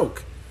finish your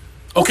joke.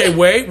 Okay,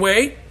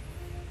 wait.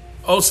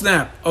 Oh,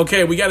 snap.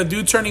 Okay, we got a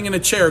dude turning in a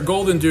chair,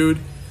 golden dude,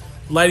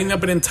 lighting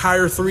up an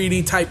entire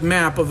 3D type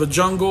map of a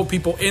jungle,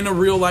 people in a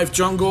real life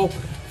jungle,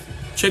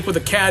 chick with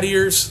the cat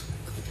ears.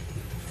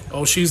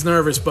 Oh, she's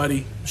nervous,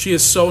 buddy. She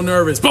is so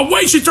nervous. But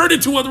wait, she turned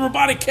into a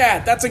robotic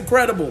cat. That's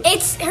incredible.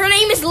 Her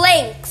name is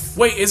Lynx.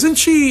 Wait, hadn't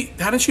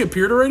she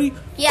appeared already?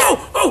 Yeah.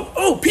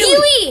 Oh,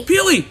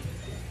 Peely.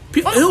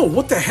 Ew,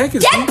 what the heck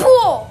is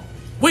Deadpool?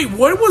 Wait,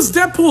 what was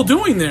Deadpool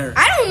doing there?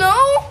 I don't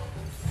know.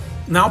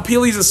 Now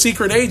Peely's a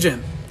secret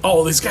agent.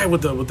 Oh, this guy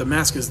with the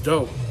mask is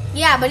dope.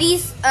 Yeah, but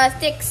he's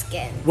thick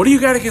skin. What do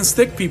you got against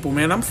thick people,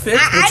 man? I'm thick.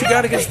 What you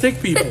got against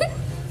thick people?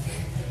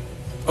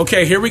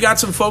 Okay, here we got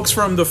some folks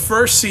from the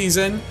first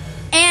season.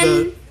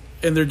 And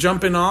they're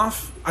jumping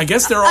off. I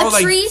guess they're all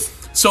like... trees?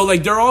 So,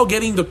 like, they're all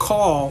getting the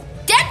call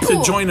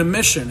Deadpool. to join a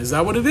mission. Is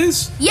that what it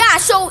is? Yeah,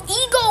 so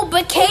Ego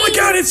became... Oh my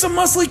God, it's a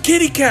muscly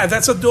kitty cat.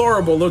 That's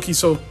adorable. Look, he's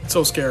so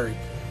scary.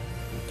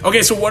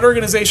 Okay, so what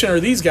organization are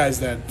these guys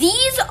then?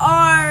 These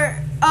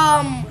are,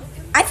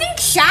 I think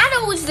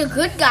Shadow is the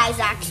good guys,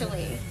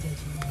 actually.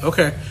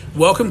 Okay.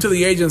 Welcome to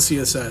the agency,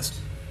 it says.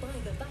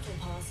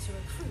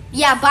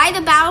 Yeah, buy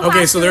the battle pass.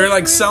 Okay, so they're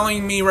like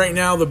selling me right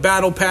now the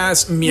battle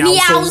pass.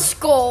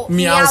 Meowscles.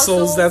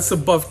 Meowscles. That's the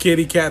buff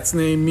kitty cat's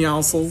name.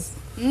 Meowscles.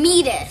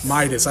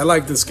 Midas. I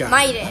like this guy.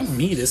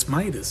 Midas.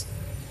 Midas.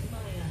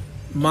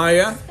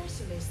 Maya.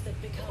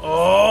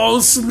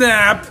 Oh,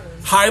 snap.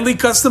 Highly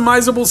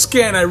customizable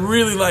skin. I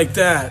really like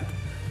that.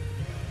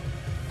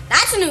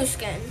 That's a new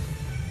skin.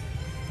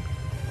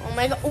 Oh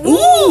my god.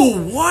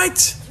 Ooh,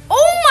 what?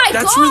 Oh my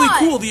god! That's really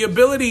cool. The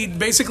ability,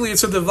 basically,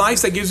 it's a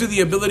device that gives you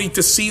the ability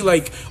to see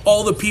like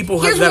all the people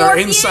that are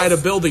inside a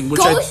building,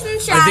 which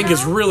I think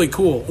is really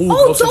cool. Ooh,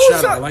 Ghost and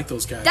Shadow. I like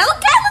those guys. That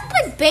look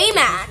like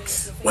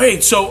Baymax.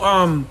 Wait,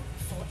 so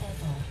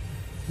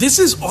this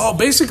is all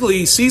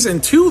basically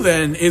season 2.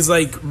 Then is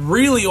like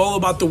really all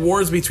about the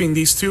wars between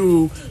these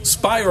two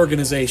spy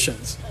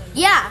organizations.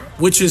 Yeah.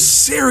 Which is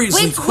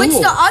seriously cool. Which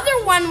the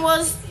other one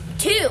was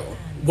too.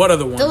 What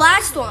other one? The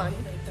last one.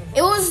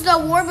 It was the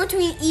war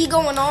between Ego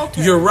and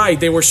Alter. You're right.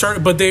 They were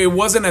started, but it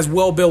wasn't as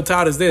well built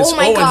out as this. Oh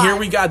my God. And here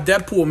we got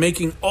Deadpool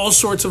making all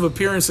sorts of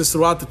appearances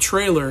throughout the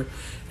trailer,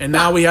 and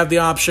now we have the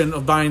option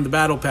of buying the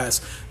Battle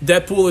Pass.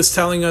 Deadpool is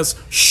telling us,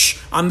 "Shh,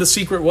 I'm the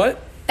secret what?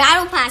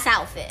 Battle Pass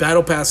outfit.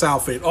 Battle Pass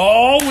outfit.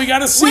 Oh, we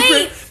got a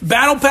secret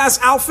Battle Pass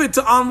outfit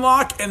to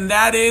unlock, and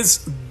that is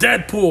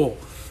Deadpool.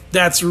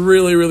 That's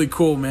really, really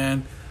cool,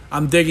 man.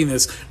 I'm digging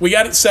this. We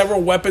got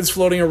several weapons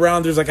floating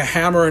around. There's like a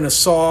hammer and a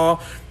saw.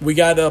 We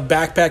got a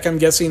backpack, I'm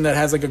guessing, that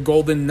has like a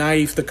golden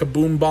knife, the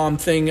kaboom bomb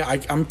thing.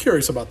 I'm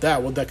curious about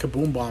that, what that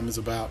kaboom bomb is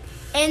about.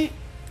 And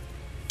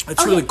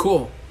it's really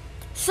cool.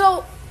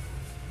 So,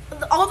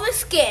 all the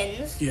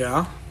skins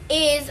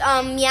is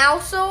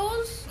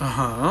Meowscles.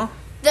 Uh-huh.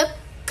 The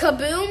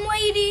kaboom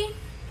lady.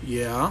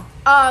 Yeah.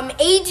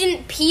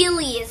 Agent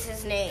Peely is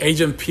his name.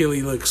 Agent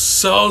Peely looks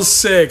so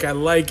sick. I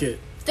like it.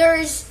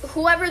 There's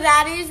whoever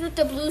that is with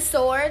the blue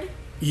sword.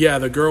 Yeah,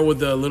 the girl with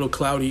the little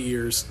cloudy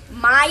ears.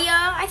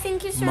 Maya, I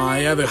think is her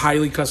name. The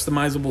highly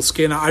customizable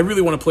skin. I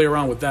really want to play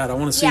around with that. I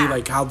want to see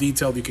like how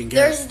detailed you can get.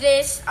 There's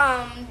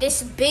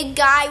this big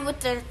guy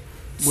with the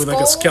skull.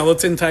 Like a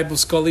skeleton type of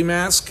Scully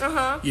mask.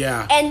 Uh-huh.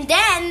 Yeah. And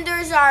then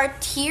there's our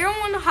tier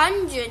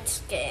 100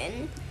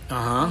 skin.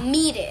 Uh-huh.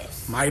 Midas.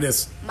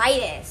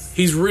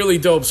 He's really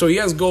dope. So he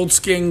has gold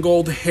skin,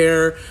 gold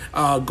hair,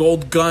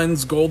 gold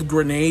guns, gold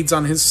grenades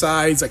on his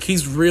sides. Like,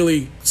 he's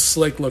really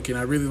slick looking.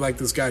 I really like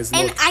this guy's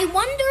look. And I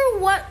wonder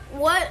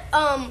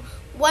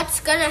what's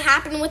gonna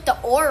happen with the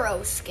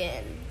Oro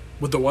skin.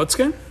 With the what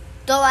skin?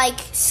 The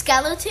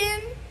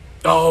skeleton.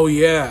 Oh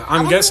yeah,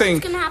 I'm guessing.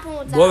 What's gonna happen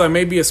with that? Well, that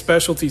may be a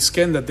specialty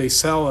skin that they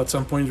sell at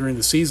some point during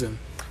the season.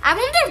 I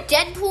wonder if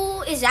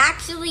Deadpool is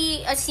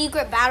actually a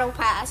secret Battle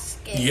Pass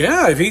skin.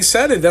 Yeah, if he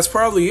said it, that's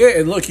probably it.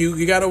 And look,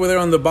 you got over there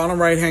on the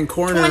bottom right-hand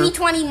corner.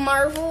 2020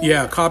 Marvel.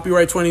 Yeah,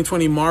 copyright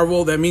 2020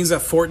 Marvel. That means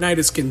that Fortnite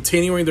is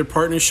continuing their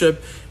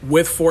partnership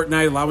with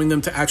Fortnite, allowing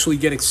them to actually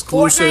get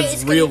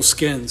exclusive real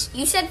skins.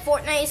 You said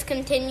Fortnite is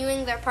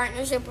continuing their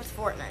partnership with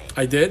Fortnite.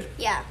 I did?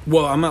 Yeah.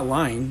 Well, I'm not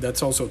lying.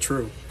 That's also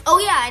true. Oh,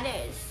 yeah,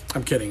 it is.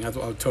 I'm kidding. I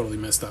totally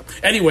messed up.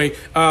 Anyway,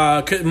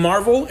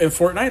 Marvel and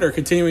Fortnite are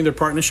continuing their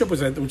partnership,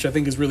 which I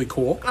think is really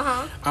cool.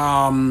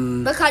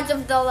 Because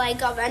of the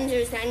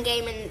Avengers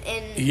Endgame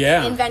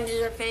and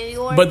Avengers Infinity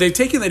War. But they've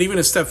taken that even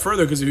a step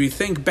further, because if you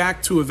think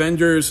back to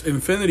Avengers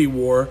Infinity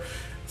War,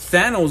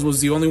 Thanos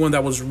was the only one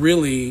that was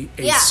really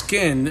a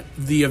skin.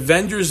 The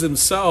Avengers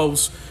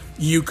themselves,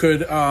 you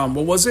could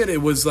what was it?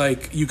 It was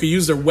like you could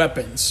use their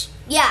weapons.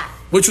 Yeah.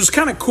 Which was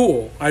kind of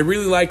cool. I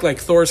really like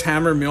Thor's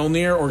hammer,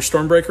 Mjolnir, or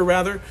Stormbreaker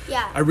rather.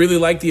 Yeah. I really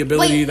like the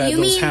ability that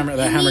hammer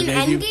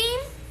gave Endgame?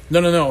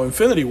 you. No,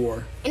 Infinity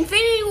War.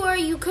 Infinity War,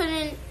 you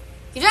couldn't.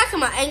 You're talking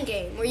about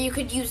Endgame, where you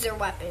could use their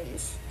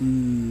weapons.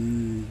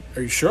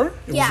 Are you sure?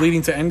 It was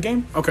leading to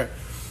Endgame? Okay.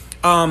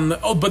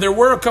 But there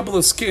were a couple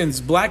of skins.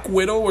 Black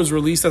Widow was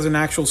released as an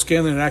actual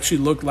skin, and it actually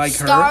looked like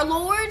her.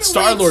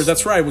 Star-Lord,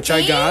 that's right, which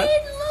I got.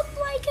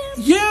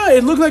 Yeah,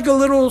 it looked like a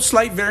little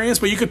slight variance,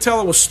 but you could tell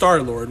it was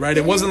Star-Lord, right?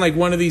 It wasn't like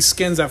one of these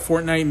skins that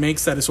Fortnite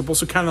makes that is supposed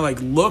to kind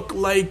of look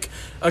like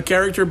a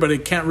character, but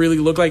it can't really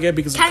look like it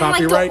because of copyright.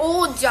 Kind of like the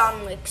old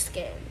John Wick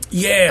skin.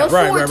 Yeah,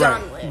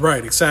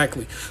 right,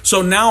 exactly.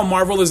 So now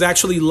Marvel is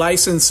actually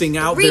licensing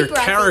out their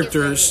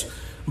characters.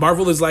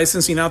 Marvel is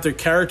licensing out their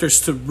characters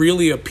to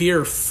really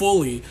appear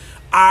fully.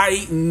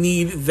 I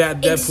need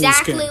that Deadpool skin.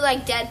 Exactly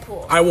like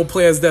Deadpool. I will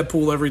play as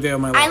Deadpool every day of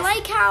my life. I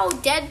like how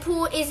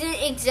Deadpool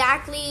isn't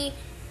exactly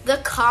the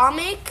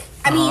comic.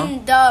 I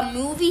mean, the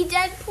movie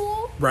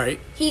Deadpool. Right.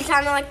 He's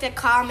kind of like the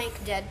comic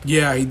Deadpool.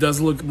 Yeah, he does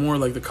look more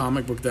like the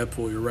comic book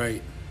Deadpool. You're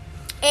right.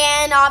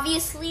 And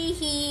obviously,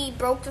 he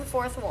broke the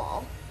fourth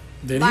wall.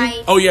 Did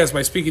he? Oh, yes,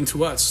 by speaking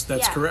to us.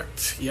 That's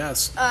correct.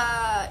 Yes.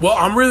 Well,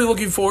 I'm really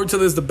looking forward to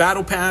this. The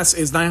Battle Pass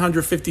is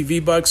 950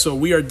 V-Bucks, so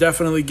we are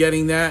definitely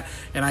getting that.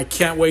 And I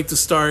can't wait to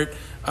start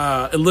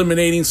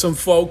eliminating some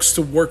folks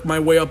to work my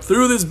way up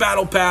through this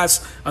Battle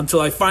Pass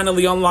until I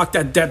finally unlock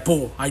that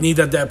Deadpool. I need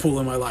that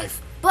Deadpool in my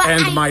life.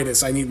 And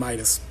Midas. I need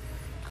Midas.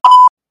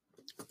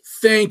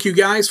 Thank you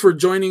guys for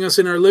joining us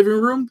in our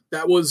living room.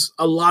 That was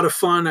a lot of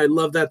fun. I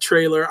love that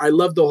trailer. I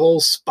love the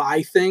whole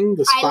spy thing,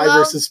 the spy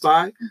versus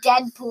spy.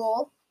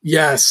 Deadpool.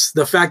 Yes,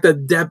 the fact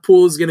that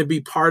Deadpool is going to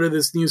be part of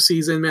this new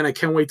season, man, I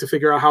can't wait to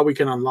figure out how we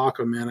can unlock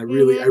him, man. I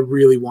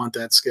really want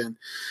that skin.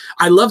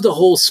 I love the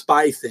whole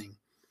spy thing.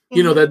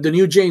 You know, that the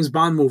new James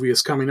Bond movie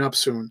is coming up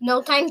soon.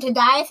 No Time to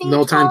Die, I think.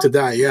 No Time to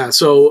Die, yeah.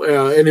 So,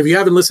 and if you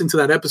haven't listened to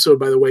that episode,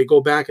 by the way,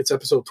 go back. It's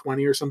episode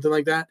 20 or something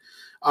like that.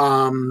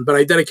 But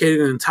I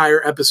dedicated an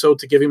entire episode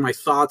to giving my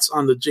thoughts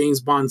on the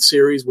James Bond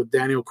series with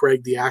Daniel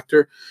Craig, the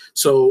actor.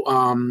 So,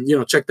 you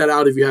know, check that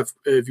out if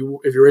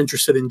you're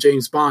interested in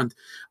James Bond.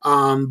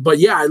 But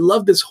yeah, I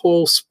love this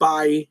whole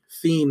spy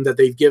theme that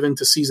they've given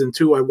to season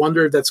 2. I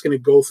wonder if that's going to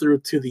go through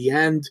to the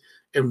end.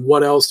 And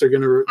what else they're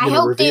going to reveal. I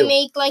hope they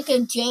make like a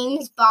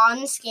James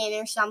Bond skin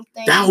or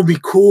something. That would be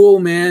cool,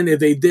 man.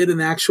 If they did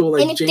an actual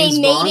like James Bond. And if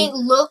they made it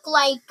look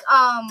like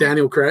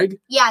Daniel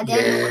Craig? Yeah,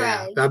 Daniel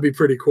Craig. That'd be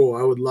pretty cool.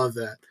 I would love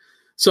that.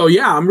 So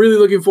yeah, I'm really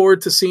looking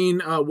forward to seeing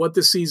what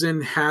this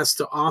season has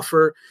to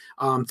offer.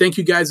 Thank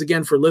you guys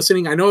again for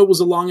listening. I know it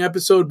was a long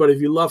episode, but if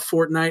you love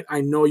Fortnite,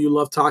 I know you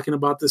love talking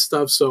about this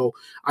stuff. So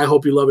I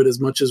hope you love it as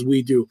much as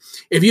we do.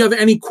 If you have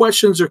any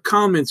questions or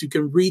comments, you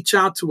can reach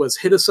out to us.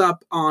 Hit us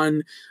up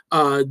on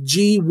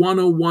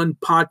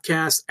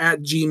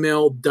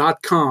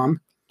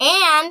G101podcast@gmail.com.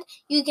 And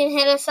you can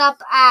hit us up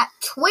at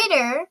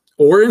Twitter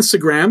or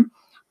Instagram.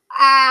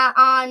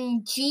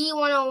 On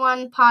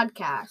G101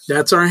 Podcast.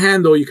 That's our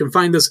handle. You can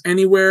find us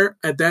anywhere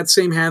at that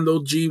same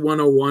handle,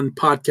 G101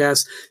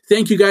 Podcast.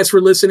 Thank you guys for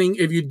listening.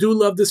 If you do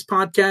love this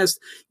podcast,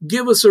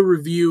 give us a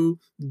review.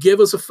 Give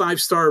us a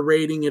 5-star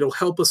rating. It'll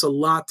help us a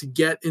lot to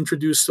get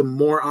introduced to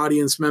more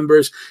audience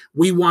members.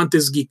 We want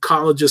this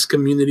geekologist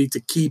community to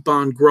keep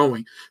on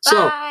growing.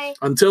 Bye.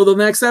 So until the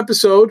next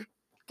episode.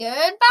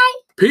 Goodbye.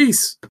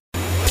 Peace.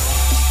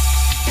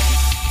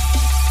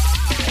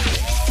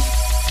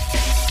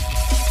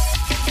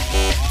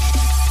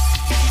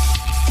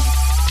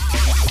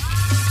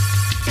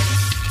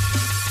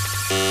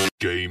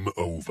 Game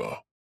over.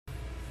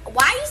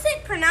 Why is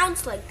it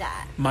pronounced like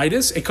that?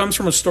 Midas? It comes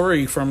from a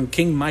story from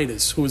King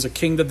Midas, who was a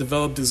king that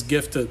developed this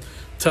gift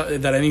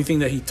that anything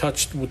that he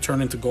touched would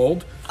turn into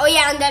gold. Oh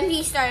yeah, and then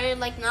he started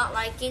like not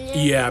liking it.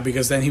 Yeah,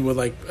 because then he would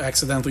like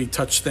accidentally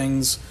touch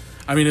things.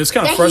 I mean, it's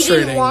kind of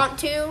frustrating. He didn't want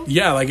to.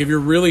 Yeah, like if you're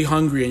really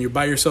hungry and you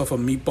buy yourself a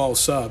meatball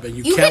sub and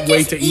you can't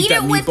wait to eat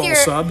that meatball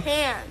sub.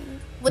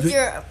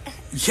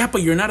 Yeah,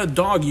 but you're not a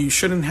dog. You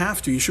shouldn't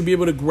have to. You should be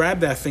able to grab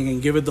that thing and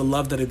give it the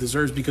love that it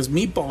deserves, because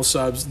meatball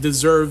subs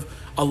deserve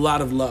a lot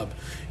of love.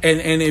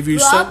 And if you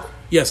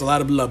yes, a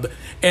lot of love.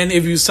 And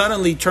if you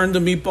suddenly turn the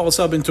meatball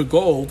sub into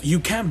gold, you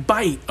can't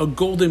bite a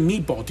golden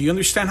meatball. Do you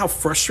understand how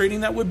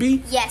frustrating that would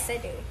be? Yes, I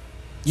do.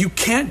 You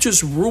can't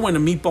just ruin a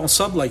meatball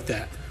sub like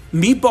that.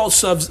 Meatball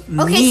subs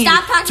need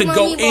to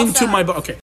go into my... Okay.